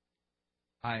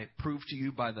 I proved to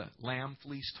you by the lamb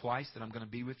fleece twice that I'm going to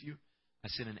be with you. I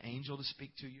sent an angel to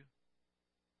speak to you.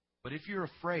 But if you're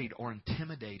afraid or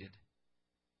intimidated,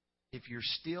 if you're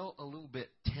still a little bit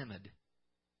timid,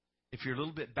 if you're a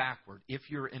little bit backward, if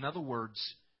you're, in other words,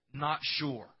 not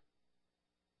sure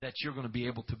that you're going to be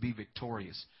able to be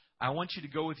victorious, I want you to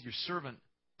go with your servant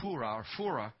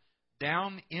Phurah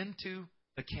down into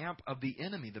the camp of the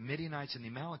enemy, the Midianites and the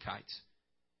Amalekites.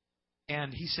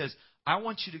 And he says, I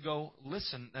want you to go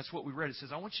listen. That's what we read. It says,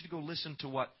 I want you to go listen to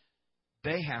what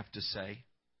they have to say.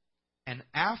 And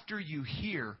after you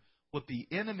hear what the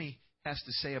enemy has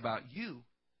to say about you,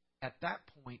 at that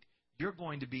point, you're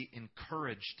going to be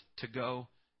encouraged to go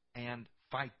and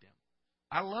fight them.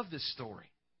 I love this story.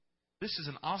 This is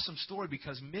an awesome story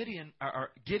because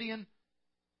Gideon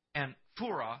and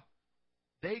Phurah,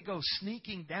 they go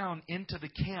sneaking down into the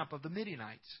camp of the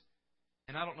Midianites.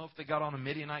 And I don't know if they got on a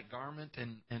Midianite garment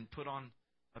and put on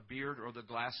a beard or the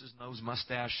glasses, nose,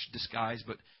 mustache disguise,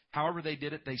 but however they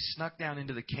did it, they snuck down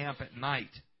into the camp at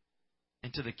night,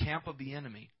 into the camp of the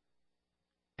enemy.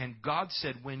 And God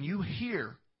said, when you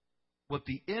hear what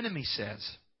the enemy says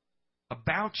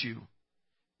about you,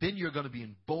 then you're going to be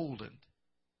emboldened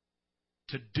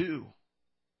to do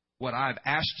what I've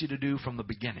asked you to do from the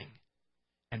beginning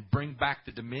and bring back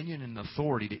the dominion and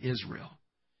authority to Israel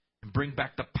and bring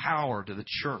back the power to the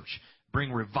church,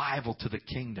 bring revival to the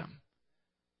kingdom.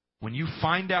 When you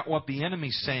find out what the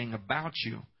enemy's saying about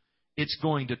you, it's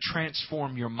going to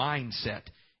transform your mindset.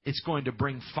 It's going to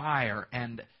bring fire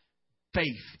and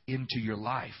faith into your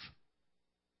life.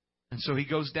 And so he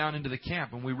goes down into the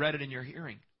camp, and we read it in your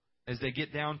hearing. As they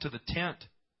get down to the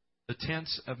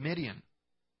tents of Midian,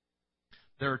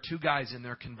 there are two guys in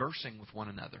there conversing with one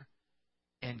another.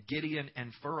 And Gideon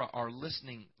and Phurah are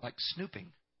listening, like snooping.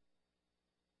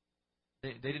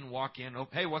 They didn't walk in, oh,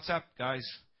 hey, what's up, guys?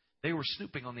 They were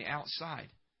snooping on the outside.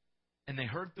 And they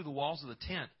heard through the walls of the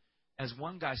tent, as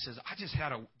one guy says, I just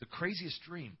had the craziest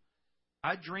dream.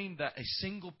 I dreamed that a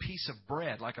single piece of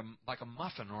bread, like a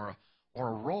muffin or a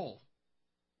roll,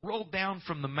 rolled down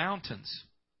from the mountains,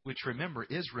 which, remember,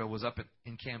 Israel was up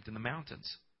encamped in the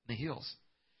mountains, in the hills,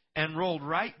 and rolled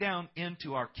right down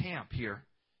into our camp here.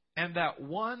 And that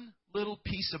one little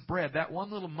piece of bread, that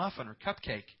one little muffin or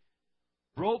cupcake,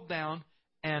 rolled down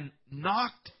and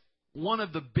knocked one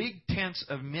of the big tents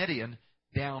of Midian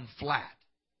down flat.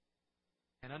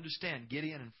 And understand,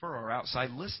 Gideon and Phurah are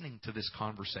outside listening to this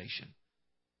conversation.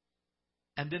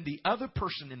 And then the other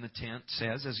person in the tent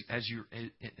says, as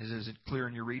it clear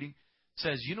in your reading,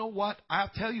 says, you know what?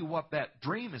 I'll tell you what that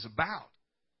dream is about.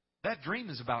 That dream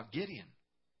is about Gideon.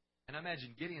 And I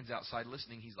imagine Gideon's outside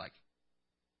listening. He's like,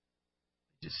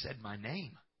 just said my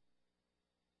name.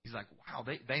 He's like, wow,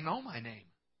 they know my name.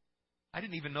 I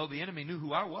didn't even know the enemy knew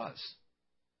who I was.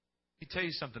 Let me tell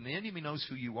you something. The enemy knows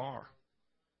who you are.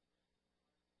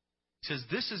 He says,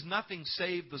 this is nothing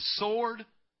save the sword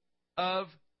of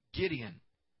Gideon,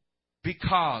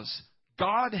 because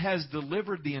God has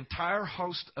delivered the entire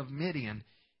host of Midian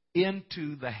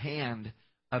into the hand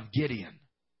of Gideon.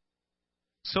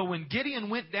 So when Gideon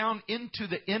went down into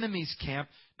the enemy's camp,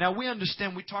 now we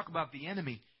understand, we talk about the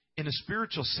enemy in a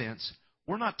spiritual sense.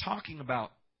 We're not talking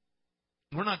about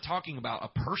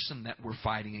a person that we're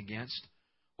fighting against,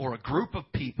 or a group of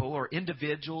people, or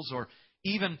individuals, or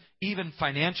even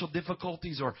financial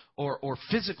difficulties, or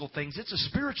physical things. It's a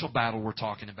spiritual battle we're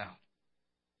talking about.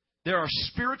 There are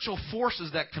spiritual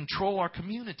forces that control our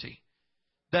community,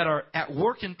 that are at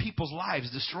work in people's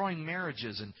lives, destroying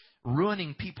marriages and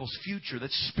ruining people's future.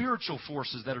 That's spiritual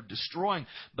forces that are destroying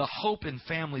the hope in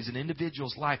families and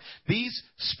individuals' life. These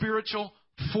spiritual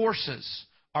forces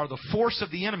are the force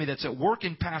of the enemy that's at work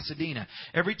in Pasadena.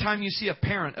 Every time you see a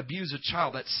parent abuse a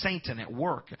child, that's Satan at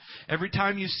work. Every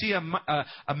time you see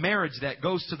a marriage that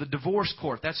goes to the divorce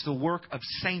court, that's the work of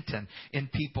Satan in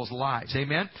people's lives.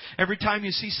 Amen? Every time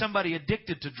you see somebody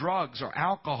addicted to drugs or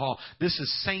alcohol, this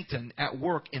is Satan at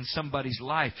work in somebody's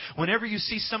life. Whenever you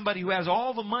see somebody who has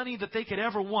all the money that they could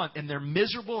ever want and they're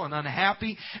miserable and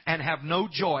unhappy and have no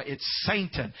joy, it's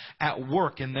Satan at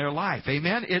work in their life.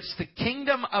 Amen? It's the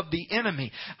kingdom of the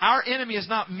enemy. Our enemy is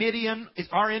not Midian.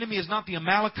 Our enemy is not the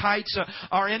Amalekites.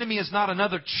 Our enemy is not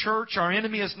another church. Our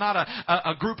enemy is not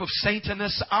a group of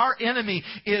Satanists. Our enemy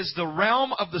is the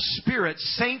realm of the Spirit,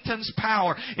 Satan's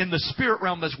power in the spirit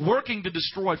realm that's working to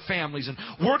destroy families and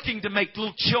working to make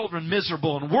little children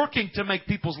miserable and working to make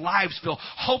people's lives feel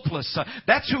hopeless.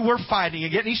 That's who we're fighting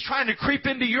against. He's trying to creep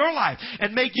into your life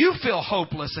and make you feel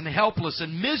hopeless and helpless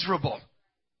and miserable.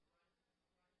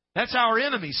 That's our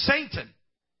enemy, Satan.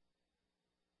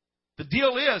 The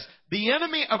deal is, the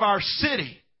enemy of our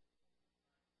city,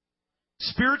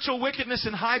 spiritual wickedness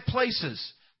in high places,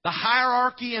 the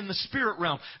hierarchy in the spirit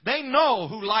realm, they know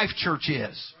who Life Church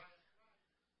is.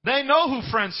 They know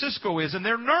who Francisco is, and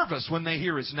they're nervous when they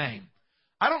hear his name.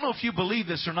 I don't know if you believe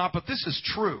this or not, but this is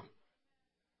true.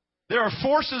 There are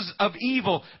forces of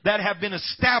evil that have been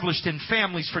established in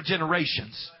families for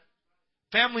generations.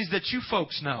 Families that you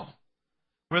folks know,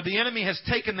 where the enemy has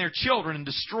taken their children and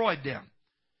destroyed them.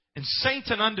 And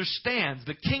Satan understands,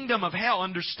 the kingdom of hell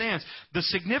understands the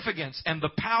significance and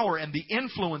the power and the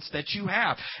influence that you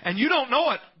have. And you don't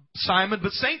know it, Simon,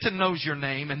 but Satan knows your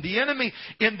name. And the enemy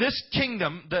in this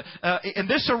kingdom, in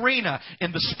this arena,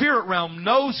 in the spirit realm,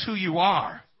 knows who you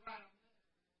are.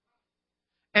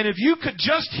 And if you could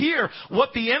just hear what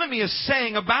the enemy is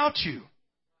saying about you,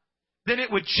 then it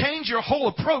would change your whole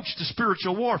approach to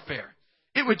spiritual warfare.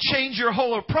 It would change your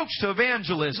whole approach to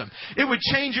evangelism. It would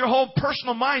change your whole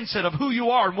personal mindset of who you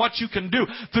are and what you can do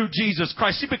through Jesus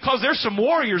Christ. See, because there's some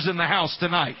warriors in the house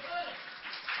tonight.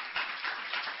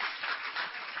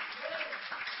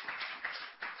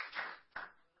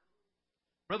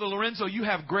 Brother Lorenzo, you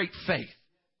have great faith.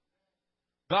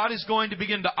 God is going to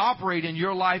begin to operate in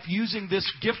your life using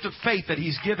this gift of faith that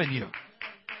He's given you.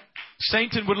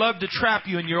 Satan would love to trap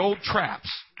you in your old traps.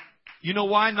 You know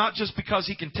why? Not just because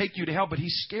he can take you to hell, but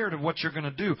he's scared of what you're going to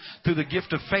do through the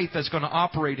gift of faith that's going to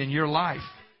operate in your life.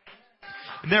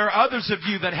 And there are others of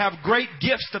you that have great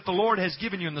gifts that the Lord has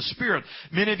given you in the Spirit.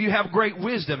 Many of you have great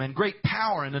wisdom and great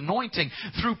power and anointing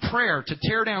through prayer to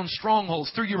tear down strongholds,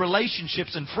 through your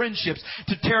relationships and friendships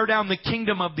to tear down the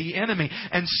kingdom of the enemy.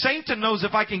 And Satan knows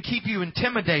if I can keep you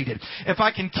intimidated, if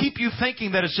I can keep you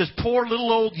thinking that it's just poor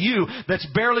little old you that's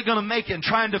barely going to make it and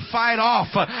trying to fight off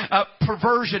a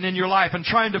perversion in your life and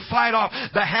trying to fight off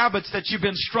the habits that you've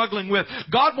been struggling with,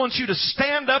 God wants you to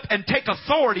stand up and take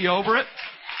authority over it.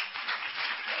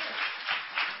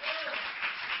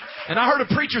 And I heard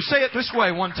a preacher say it this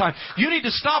way one time. You need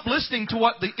to stop listening to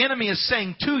what the enemy is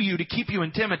saying to you to keep you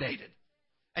intimidated.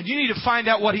 And you need to find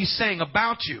out what he's saying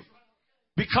about you.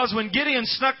 Because when Gideon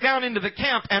snuck down into the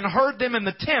camp and heard them in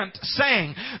the tent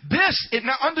saying,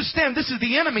 now understand, this is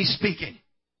the enemy speaking.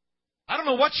 I don't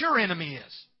know what your enemy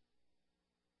is.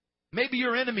 Maybe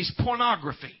your enemy's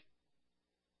pornography.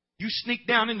 You sneak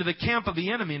down into the camp of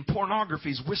the enemy and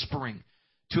pornography is whispering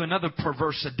to another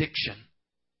perverse addiction.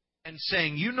 And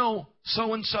saying, you know,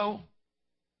 so-and-so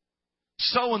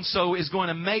is going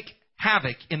to make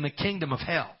havoc in the kingdom of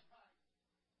hell.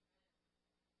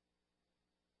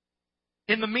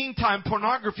 In the meantime,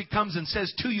 pornography comes and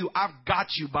says to you, I've got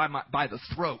you by the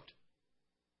throat.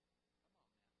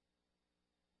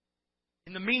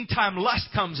 In the meantime, lust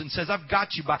comes and says, I've got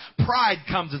you by... Pride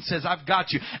comes and says, I've got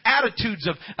you. Attitudes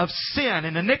of sin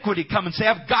and iniquity come and say,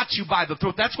 I've got you by the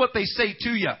throat. That's what they say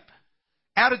to you.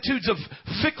 Attitudes of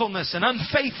fickleness and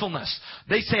unfaithfulness.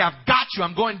 They say, I've got you.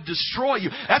 I'm going to destroy you.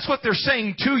 That's what they're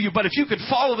saying to you. But if you could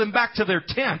follow them back to their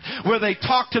tent where they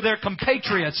talk to their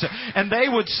compatriots and they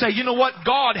would say, you know what?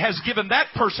 God has given that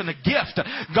person a gift.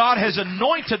 God has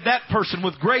anointed that person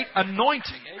with great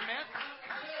anointing. Amen.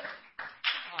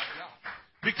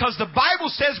 Because the Bible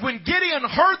says when Gideon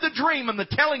heard the dream and the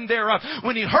telling thereof,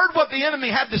 when he heard what the enemy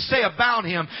had to say about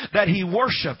him, that he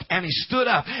worshiped and he stood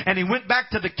up and he went back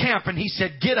to the camp and he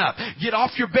said, get up, get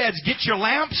off your beds, get your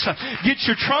lamps, get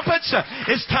your trumpets.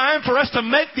 It's time for us to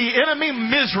make the enemy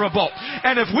miserable.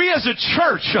 And if we as a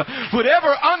church would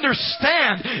ever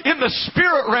understand in the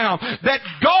spirit realm that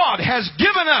God has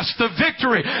given us the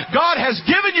victory. God has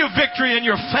given you victory in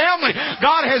your family.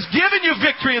 God has given you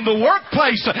victory in the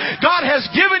workplace. God has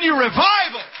given you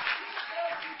revival.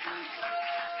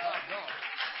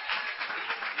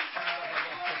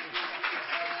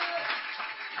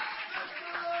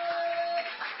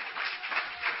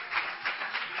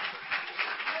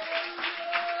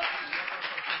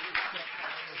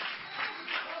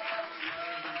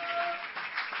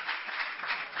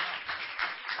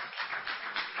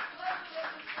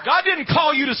 God didn't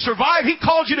call you to survive. He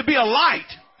called you to be a light.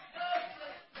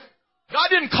 God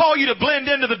didn't call you to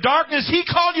blend into the darkness. He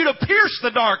called you to pierce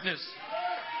the darkness.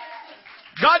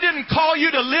 God didn't call you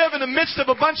to live in the midst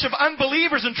of a bunch of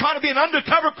unbelievers and try to be an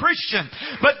undercover Christian.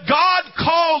 But God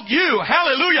called you,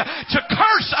 hallelujah, to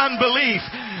curse unbelief,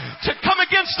 to come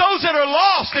against those that are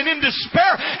lost and in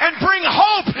despair and bring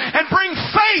hope and bring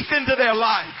faith into their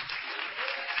life.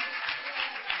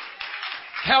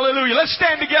 Hallelujah. Let's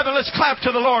stand together. Let's clap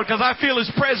to the Lord because I feel His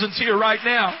presence here right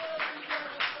now.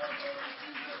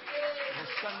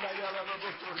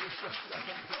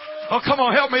 Oh, come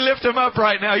on, help me lift Him up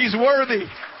right now. He's worthy.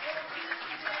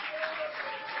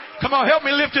 Come on, help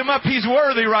me lift Him up. He's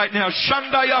worthy right now.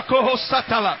 Shandayakoho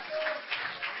satala.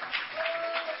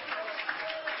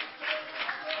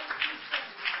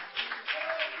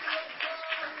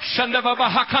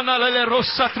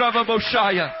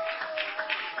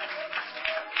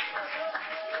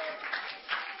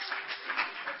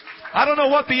 I don't know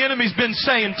what the enemy's been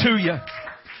saying to you.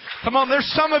 Come on, there's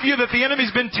some of you that the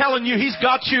enemy's been telling you he's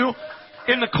got you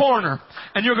in the corner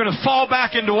and you're going to fall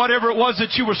back into whatever it was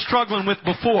that you were struggling with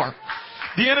before.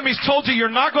 The enemy's told you you're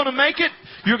not going to make it.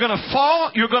 You're going to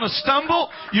fall. You're going to stumble.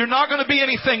 You're not going to be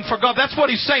anything for God. That's what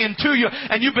he's saying to you.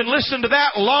 And you've been listening to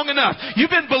that long enough. You've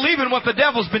been believing what the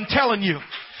devil's been telling you.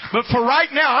 But for right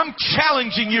now, I'm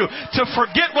challenging you to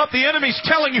forget what the enemy's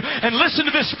telling you and listen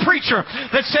to this preacher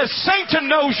that says Satan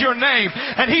knows your name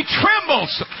and he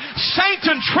trembles.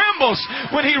 Satan trembles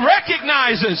when he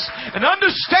recognizes and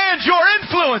understands your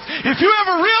influence. If you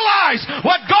ever realize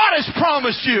what God has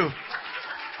promised you.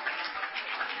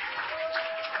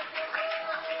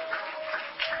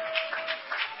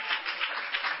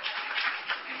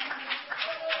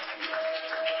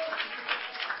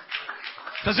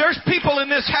 Because there's people in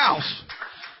this house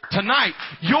tonight.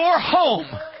 Your home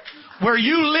where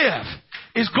you live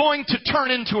is going to turn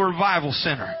into a revival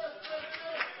center.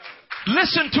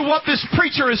 Listen to what this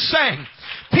preacher is saying.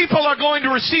 People are going to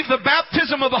receive the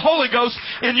baptism of the Holy Ghost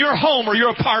in your home or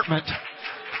your apartment.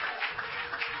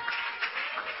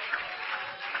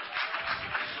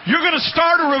 You're going to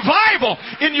start a revival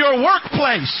in your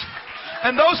workplace.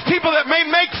 And those people that may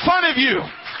make fun of you,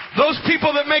 those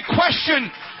people that may question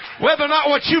whether or not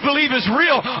what you believe is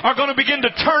real are going to begin to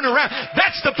turn around.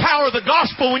 That's the power of the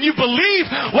gospel. When you believe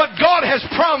what God has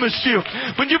promised you.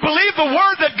 When you believe the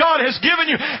word that God has given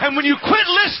you. And when you quit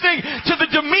listening to the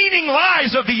demeaning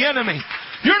lies of the enemy.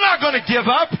 You're not going to give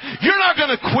up. You're not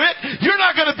going to quit. You're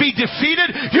not going to be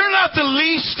defeated. You're not the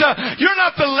least. You're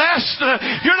not the less.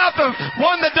 You're not the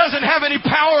one that doesn't have any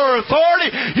power or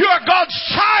authority. You are God's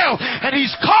child. And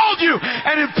He's called you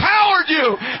and empowered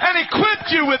you and equipped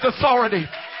you with authority.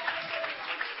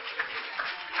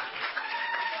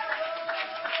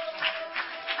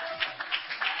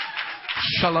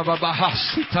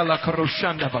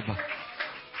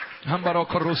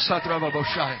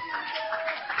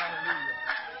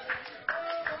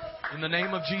 In the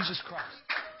name of Jesus Christ.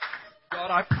 God,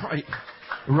 I pray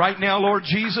right now, Lord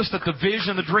Jesus, that the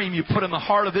vision, the dream you put in the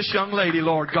heart of this young lady,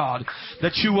 Lord God,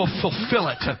 that you will fulfill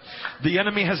it. The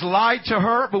enemy has lied to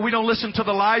her, but we don't listen to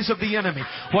the lies of the enemy.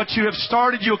 What you have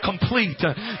started, you'll complete.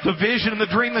 The vision and the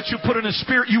dream that you put in His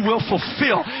Spirit, you will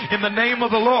fulfill. In the name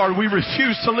of the Lord, we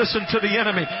refuse to listen to the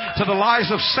enemy, to the lies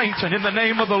of Satan. In the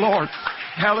name of the Lord.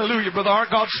 Hallelujah. Brother, our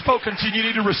God's spoken to you. You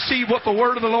need to receive what the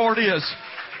word of the Lord is.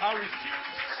 I refuse.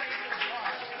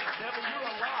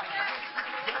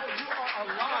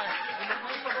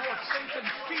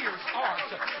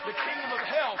 The kingdom of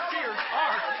hell fears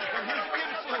art and his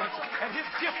influence and his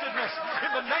giftedness.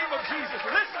 In the name of Jesus,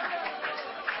 listen.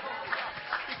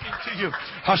 Speaking to you.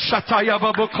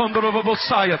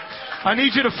 I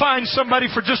need you to find somebody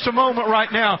for just a moment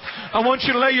right now. I want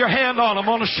you to lay your hand on them,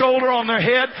 on a shoulder, on their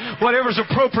head, whatever's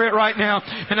appropriate right now.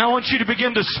 And I want you to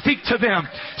begin to speak to them.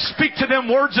 Speak to them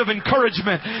words of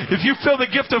encouragement. If you feel the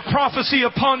gift of prophecy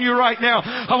upon you right now,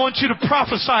 I want you to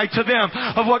prophesy to them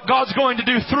of what God's going to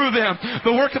do through them.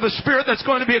 The work of the Spirit that's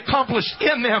going to be accomplished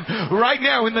in them right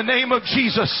now in the name of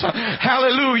Jesus.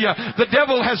 Hallelujah. The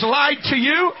devil has lied to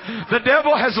you. The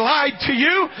devil has lied to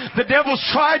you. The devil's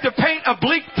tried to paint a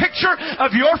bleak picture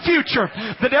of your future.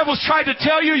 The devil's tried to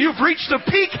tell you you've reached the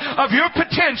peak of your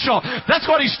potential. That's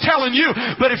what he's telling you.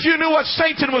 But if you knew what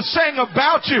Satan was saying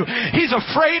about you, he's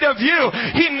afraid of you.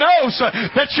 He knows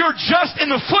that you're just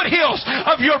in the foothills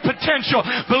of your potential.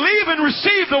 Believe and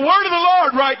receive the word of the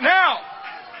Lord right now.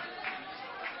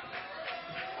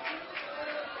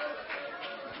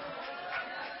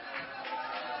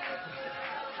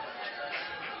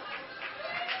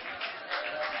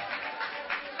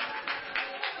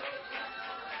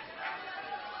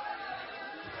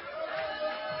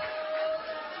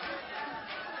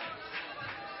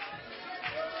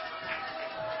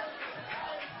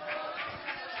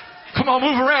 Come on,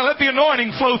 move around. Let the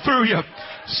anointing flow through you.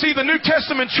 See, the New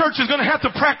Testament church is going to have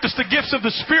to practice the gifts of the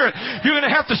Spirit. You're going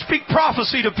to have to speak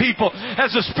prophecy to people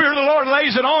as the Spirit of the Lord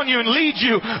lays it on you and leads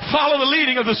you. Follow the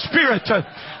leading of the Spirit. Come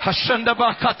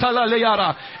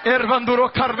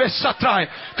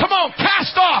on,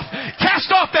 cast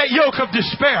off that yoke of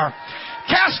despair.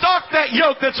 Cast off that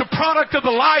yoke that's a product of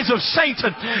the lies of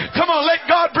Satan. Come on, let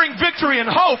God bring victory and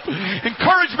hope,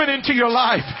 encouragement into your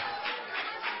life.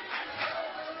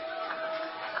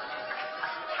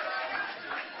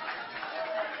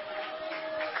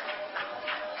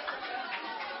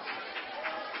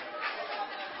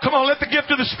 Come on, let the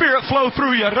gift of the Spirit flow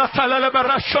through you.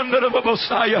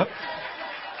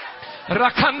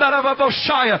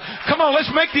 Come on,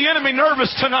 let's make the enemy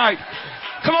nervous tonight.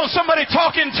 Come on, somebody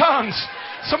talk in tongues.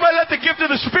 Somebody let the gift of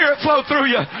the Spirit flow through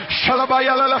you.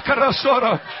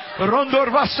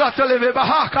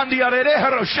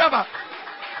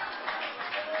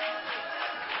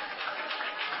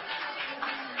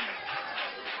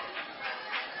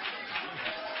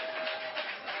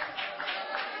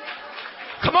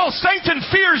 Come on, Satan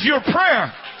fears your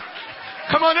prayer.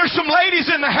 Come on, there's some ladies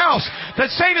in the house that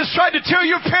Satan's tried to tell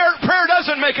you prayer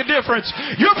doesn't make a difference.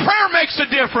 Your prayer makes a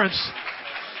difference.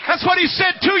 That's what he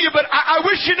said to you, but I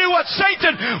wish you knew what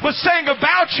Satan was saying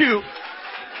about you.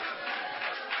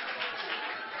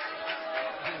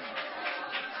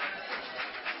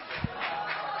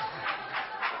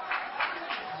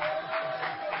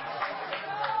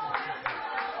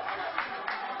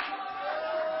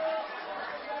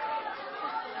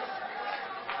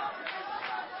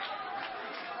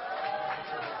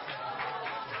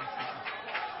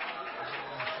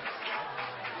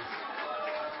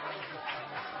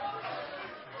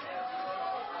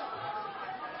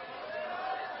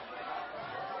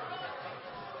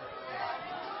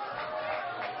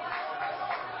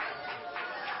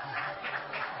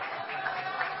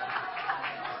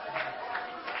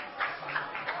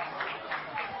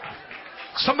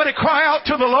 Somebody cry out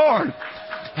to the Lord.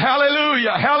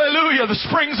 Hallelujah, hallelujah. The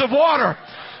springs of water.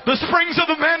 The springs of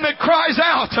the man that cries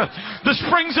out. The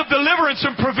springs of deliverance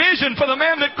and provision for the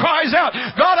man that cries out.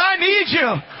 God, I need you.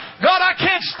 God, I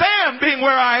can't stand being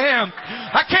where I am.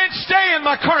 I can't stay in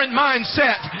my current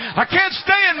mindset. I can't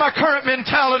stay in my current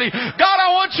mentality. God,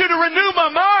 I want you to renew my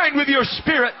mind with your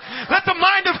Spirit. Let the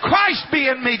mind of Christ be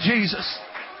in me, Jesus.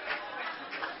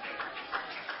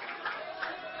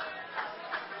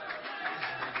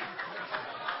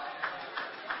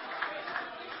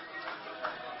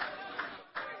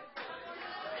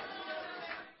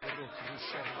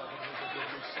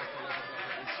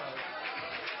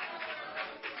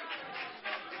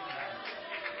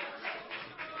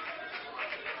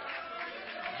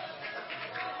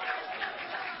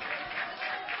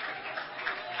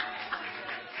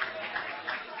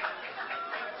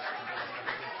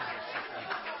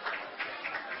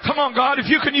 Come on, God, if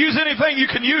you can use anything,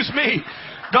 you can use me.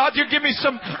 God, you give me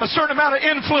a certain amount of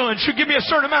influence. You give me a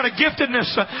certain amount of giftedness.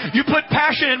 You put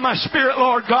passion in my spirit,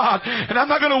 Lord God. And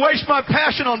I'm not going to waste my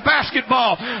passion on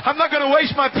basketball. I'm not going to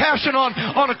waste my passion on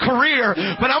a career.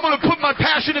 But I'm going to put my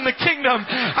passion in the kingdom.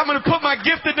 I'm going to put my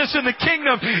giftedness in the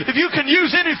kingdom. If you can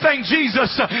use anything,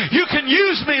 Jesus, you can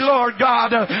use me, Lord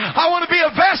God. I want to be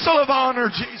a vessel of honor,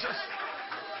 Jesus.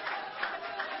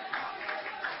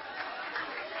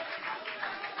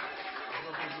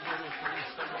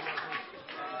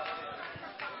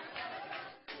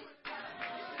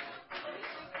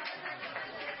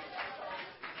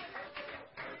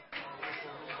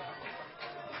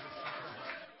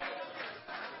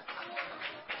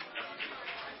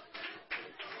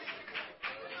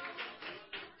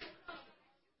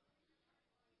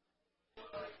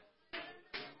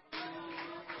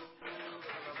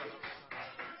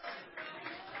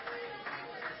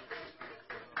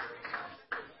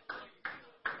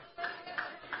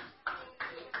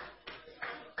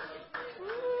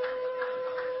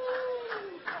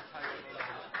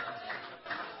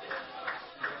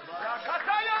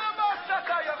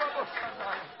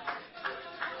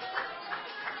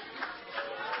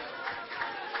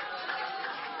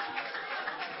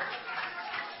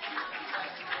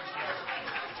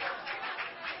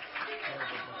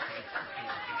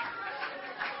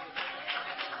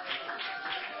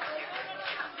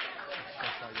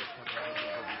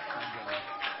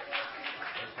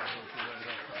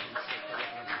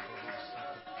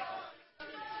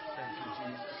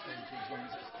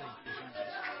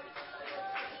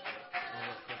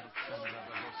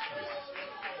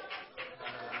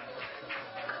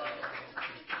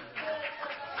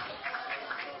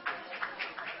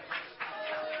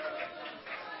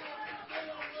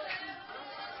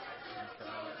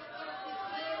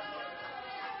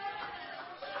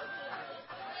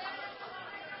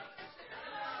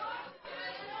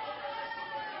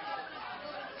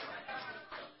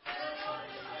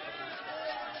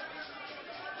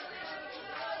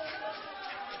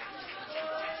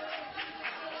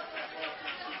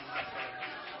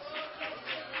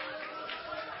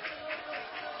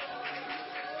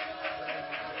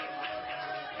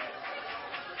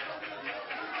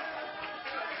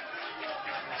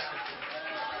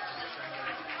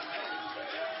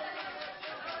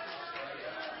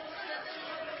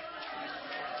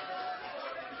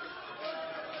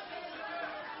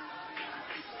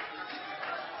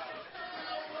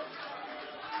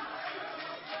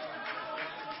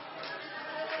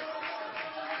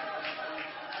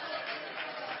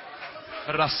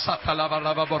 Rasata lava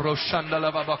lava boroshanda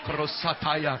lava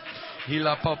bakrosataya.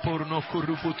 Hila papurno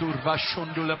kuruputur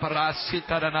vashundula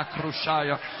parasita dana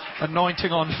krushaya.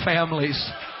 Anointing on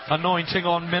families. Anointing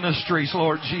on ministries,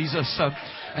 Lord Jesus.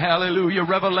 Hallelujah.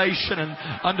 Revelation and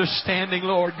understanding,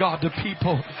 Lord God, to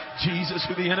people, Jesus,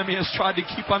 who the enemy has tried to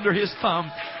keep under his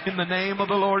thumb. In the name of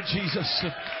the Lord Jesus.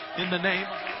 In the name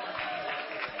of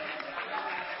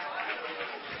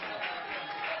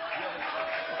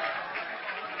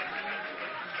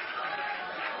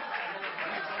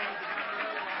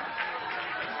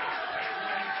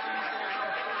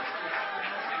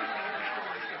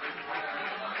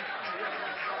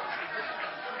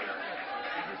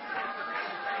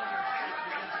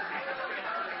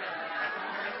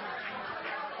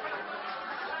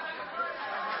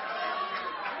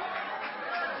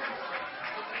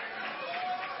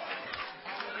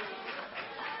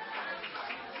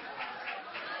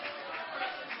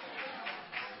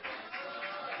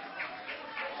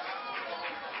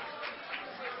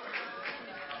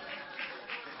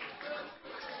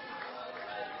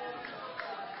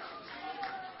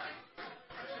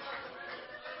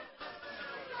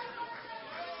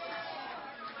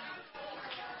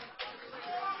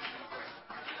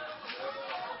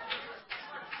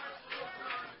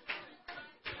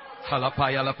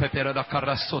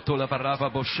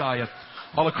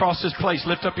all across this place,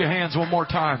 lift up your hands one more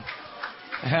time.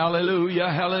 Hallelujah,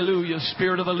 hallelujah.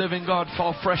 Spirit of the living God,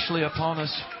 fall freshly upon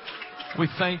us. We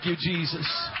thank you,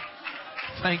 Jesus.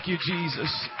 Thank you,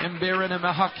 Jesus.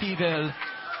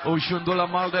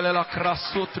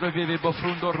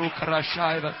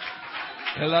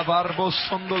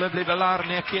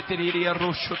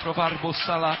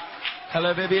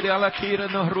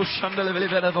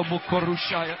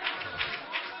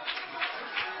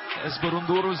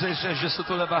 Esburundurus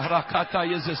ejesutul bahrakata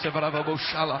yezese brava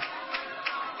boshala.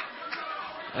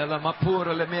 Ela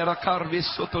mapura le mera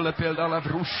carvis sotto le pelda la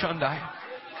vrushandai.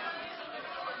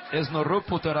 Esno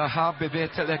ruputara ha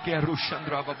bebete le che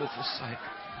rushandrava bofusai.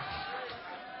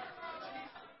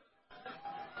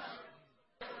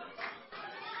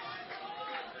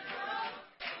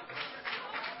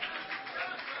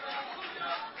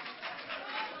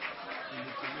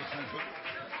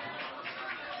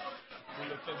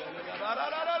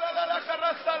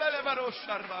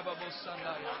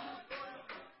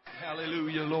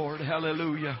 Hallelujah, Lord.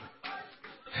 Hallelujah.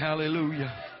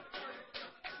 Hallelujah.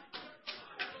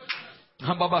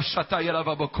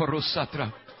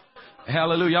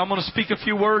 Hallelujah. I'm going to speak a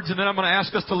few words and then I'm going to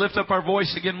ask us to lift up our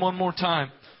voice again one more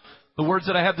time. The words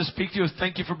that I have to speak to you is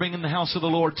thank you for being in the house of the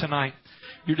Lord tonight.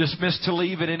 You're dismissed to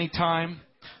leave at any time.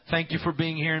 Thank you for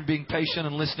being here and being patient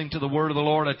and listening to the word of the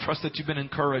Lord. I trust that you've been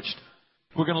encouraged.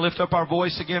 We're going to lift up our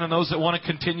voice again, and those that want to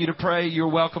continue to pray, you're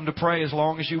welcome to pray as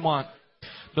long as you want.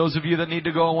 Those of you that need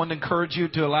to go, I want to encourage you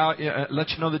to let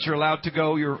you know that you're allowed to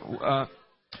go. You're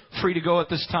free to go at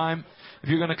this time. If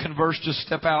you're going to converse, just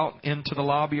step out into the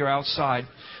lobby or outside.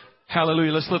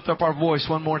 Hallelujah. Let's lift up our voice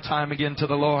one more time again to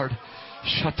the Lord.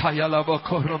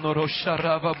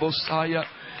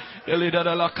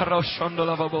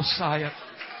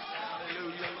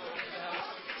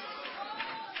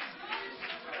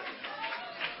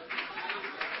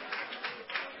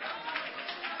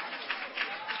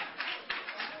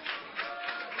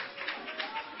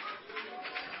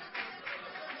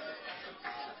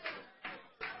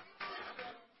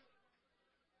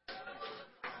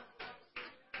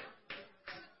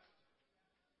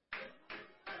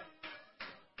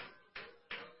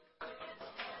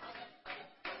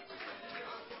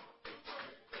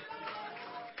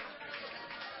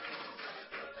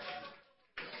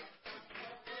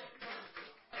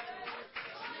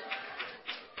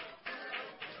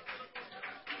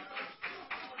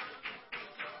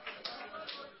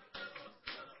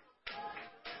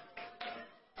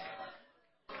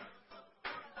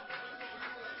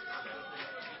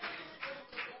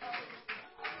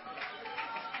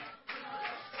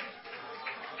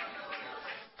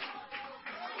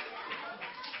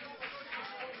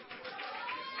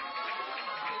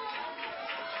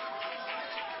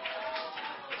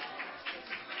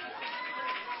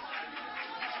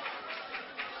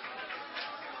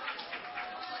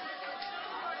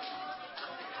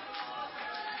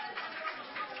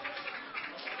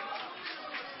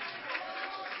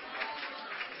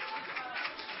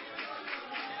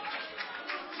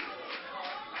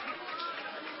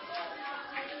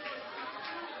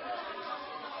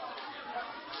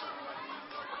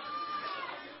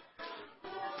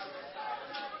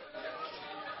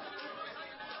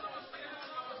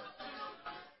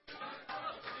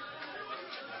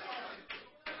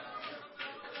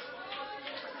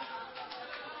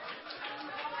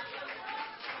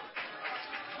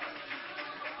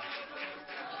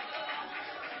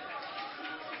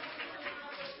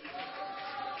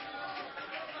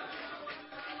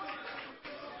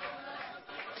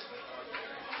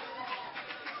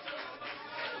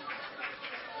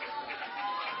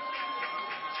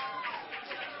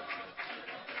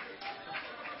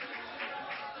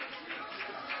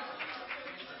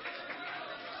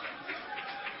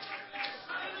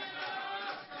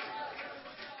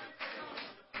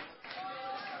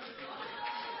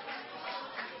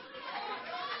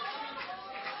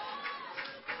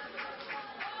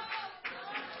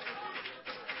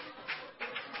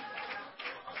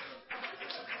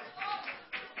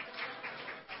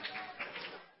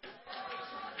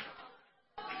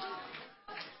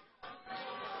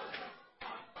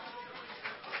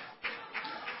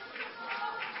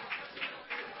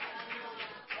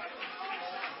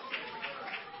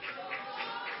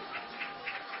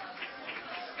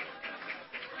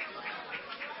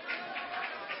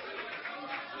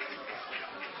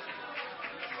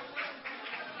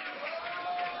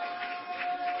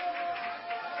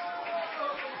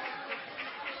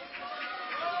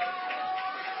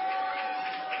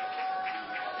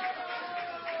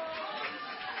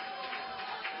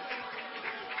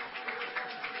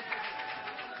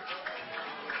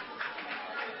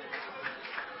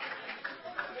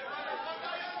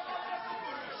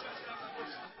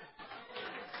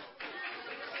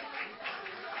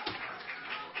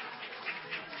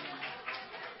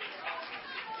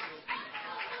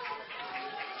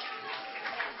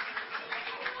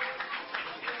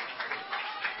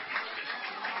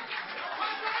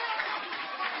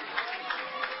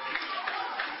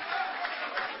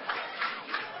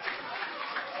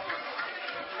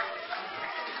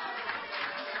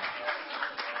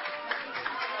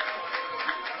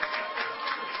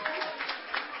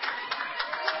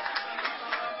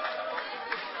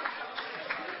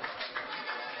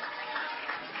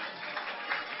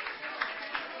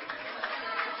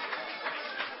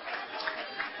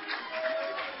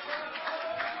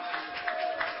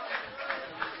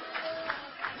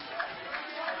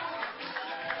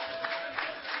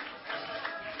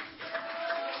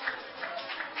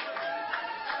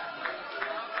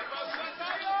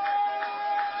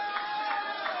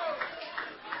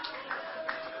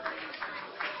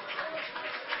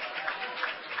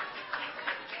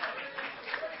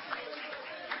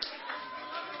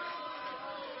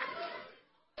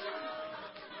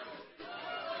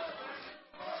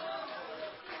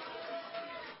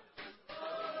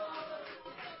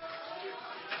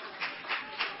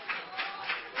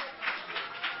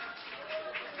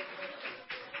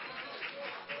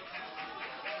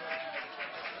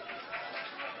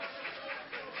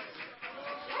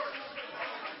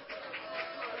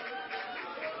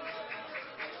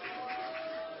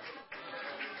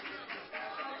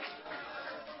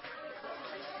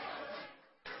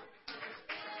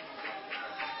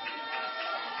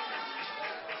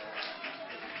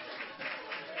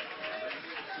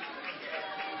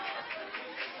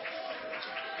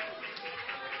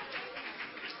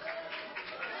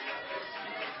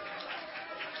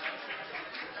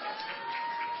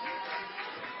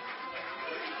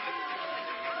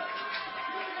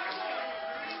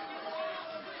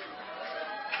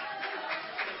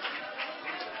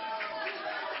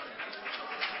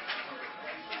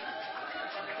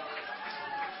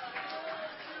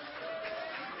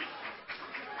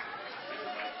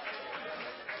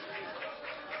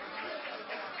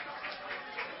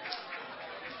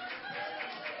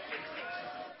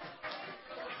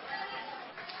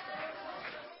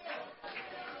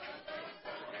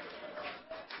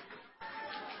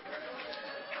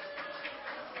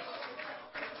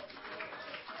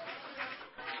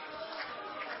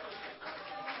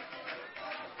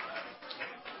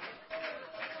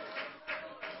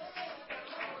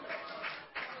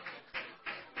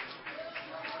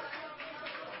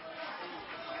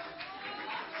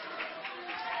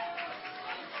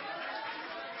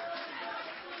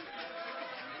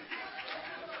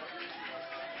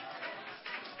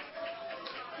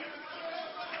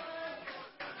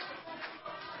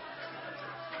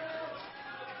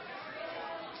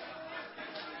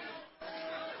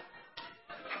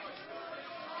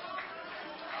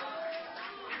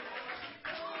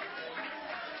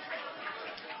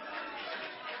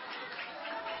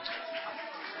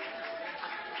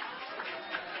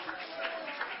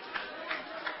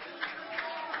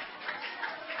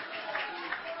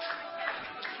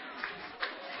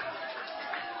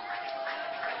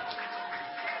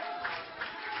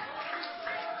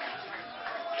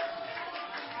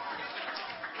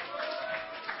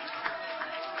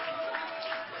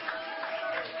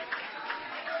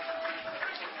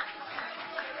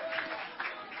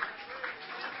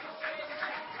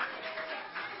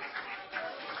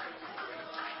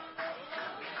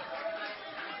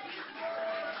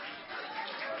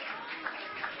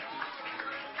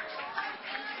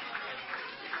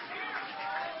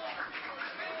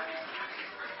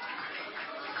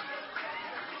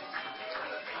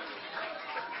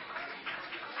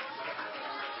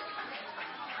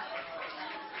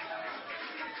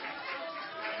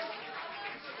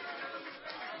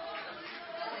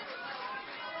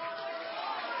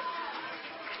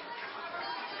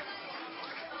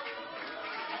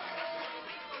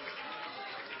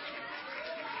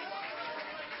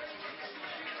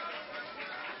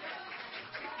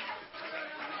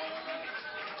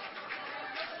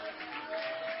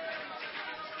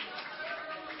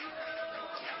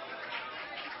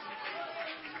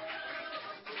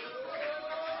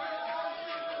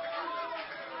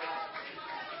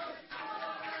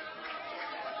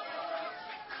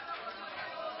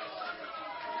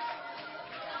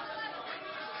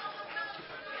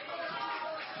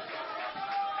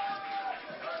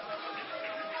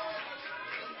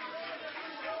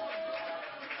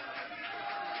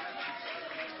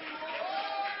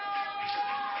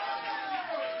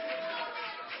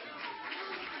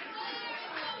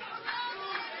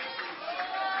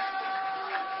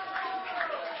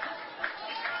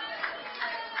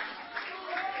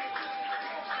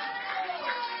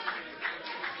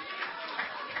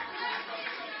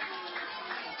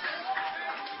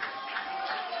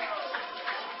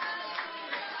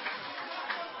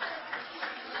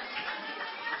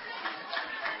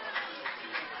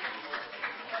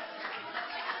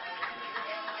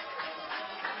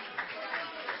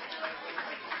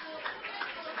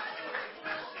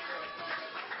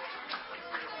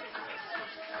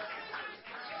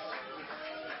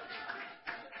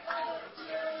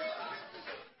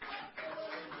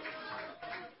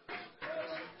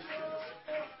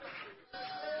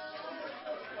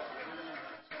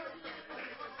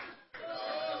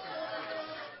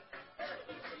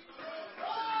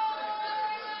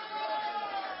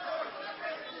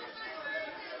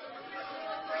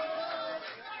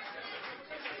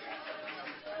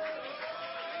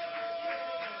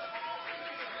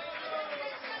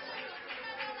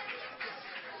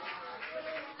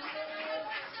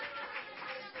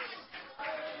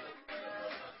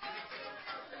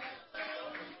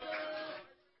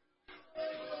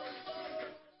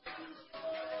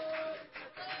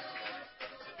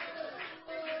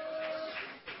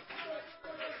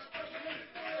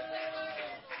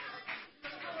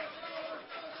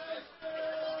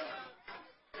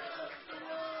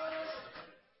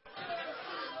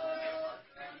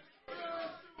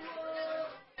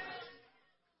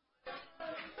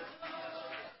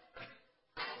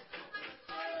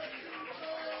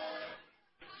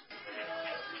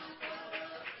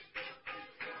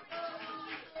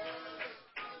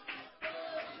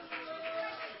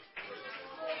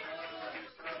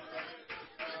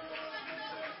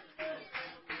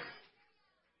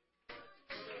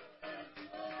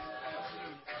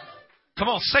 Come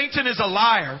on, Satan is a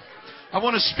liar. I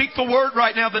want to speak the word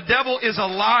right now. The devil is a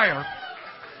liar.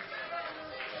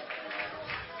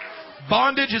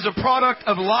 Bondage is a product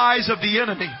of lies of the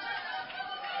enemy.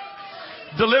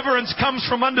 Deliverance comes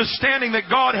from understanding that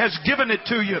God has given it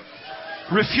to you.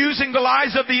 Refusing the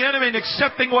lies of the enemy and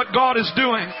accepting what God is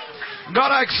doing. God,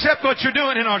 I accept what you're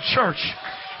doing in our church.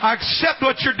 I accept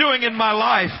what you're doing in my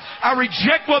life. I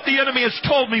reject what the enemy has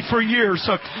told me for years.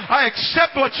 I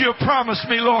accept what you have promised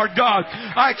me, Lord God.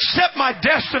 I accept my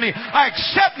destiny. I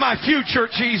accept my future,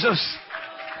 Jesus.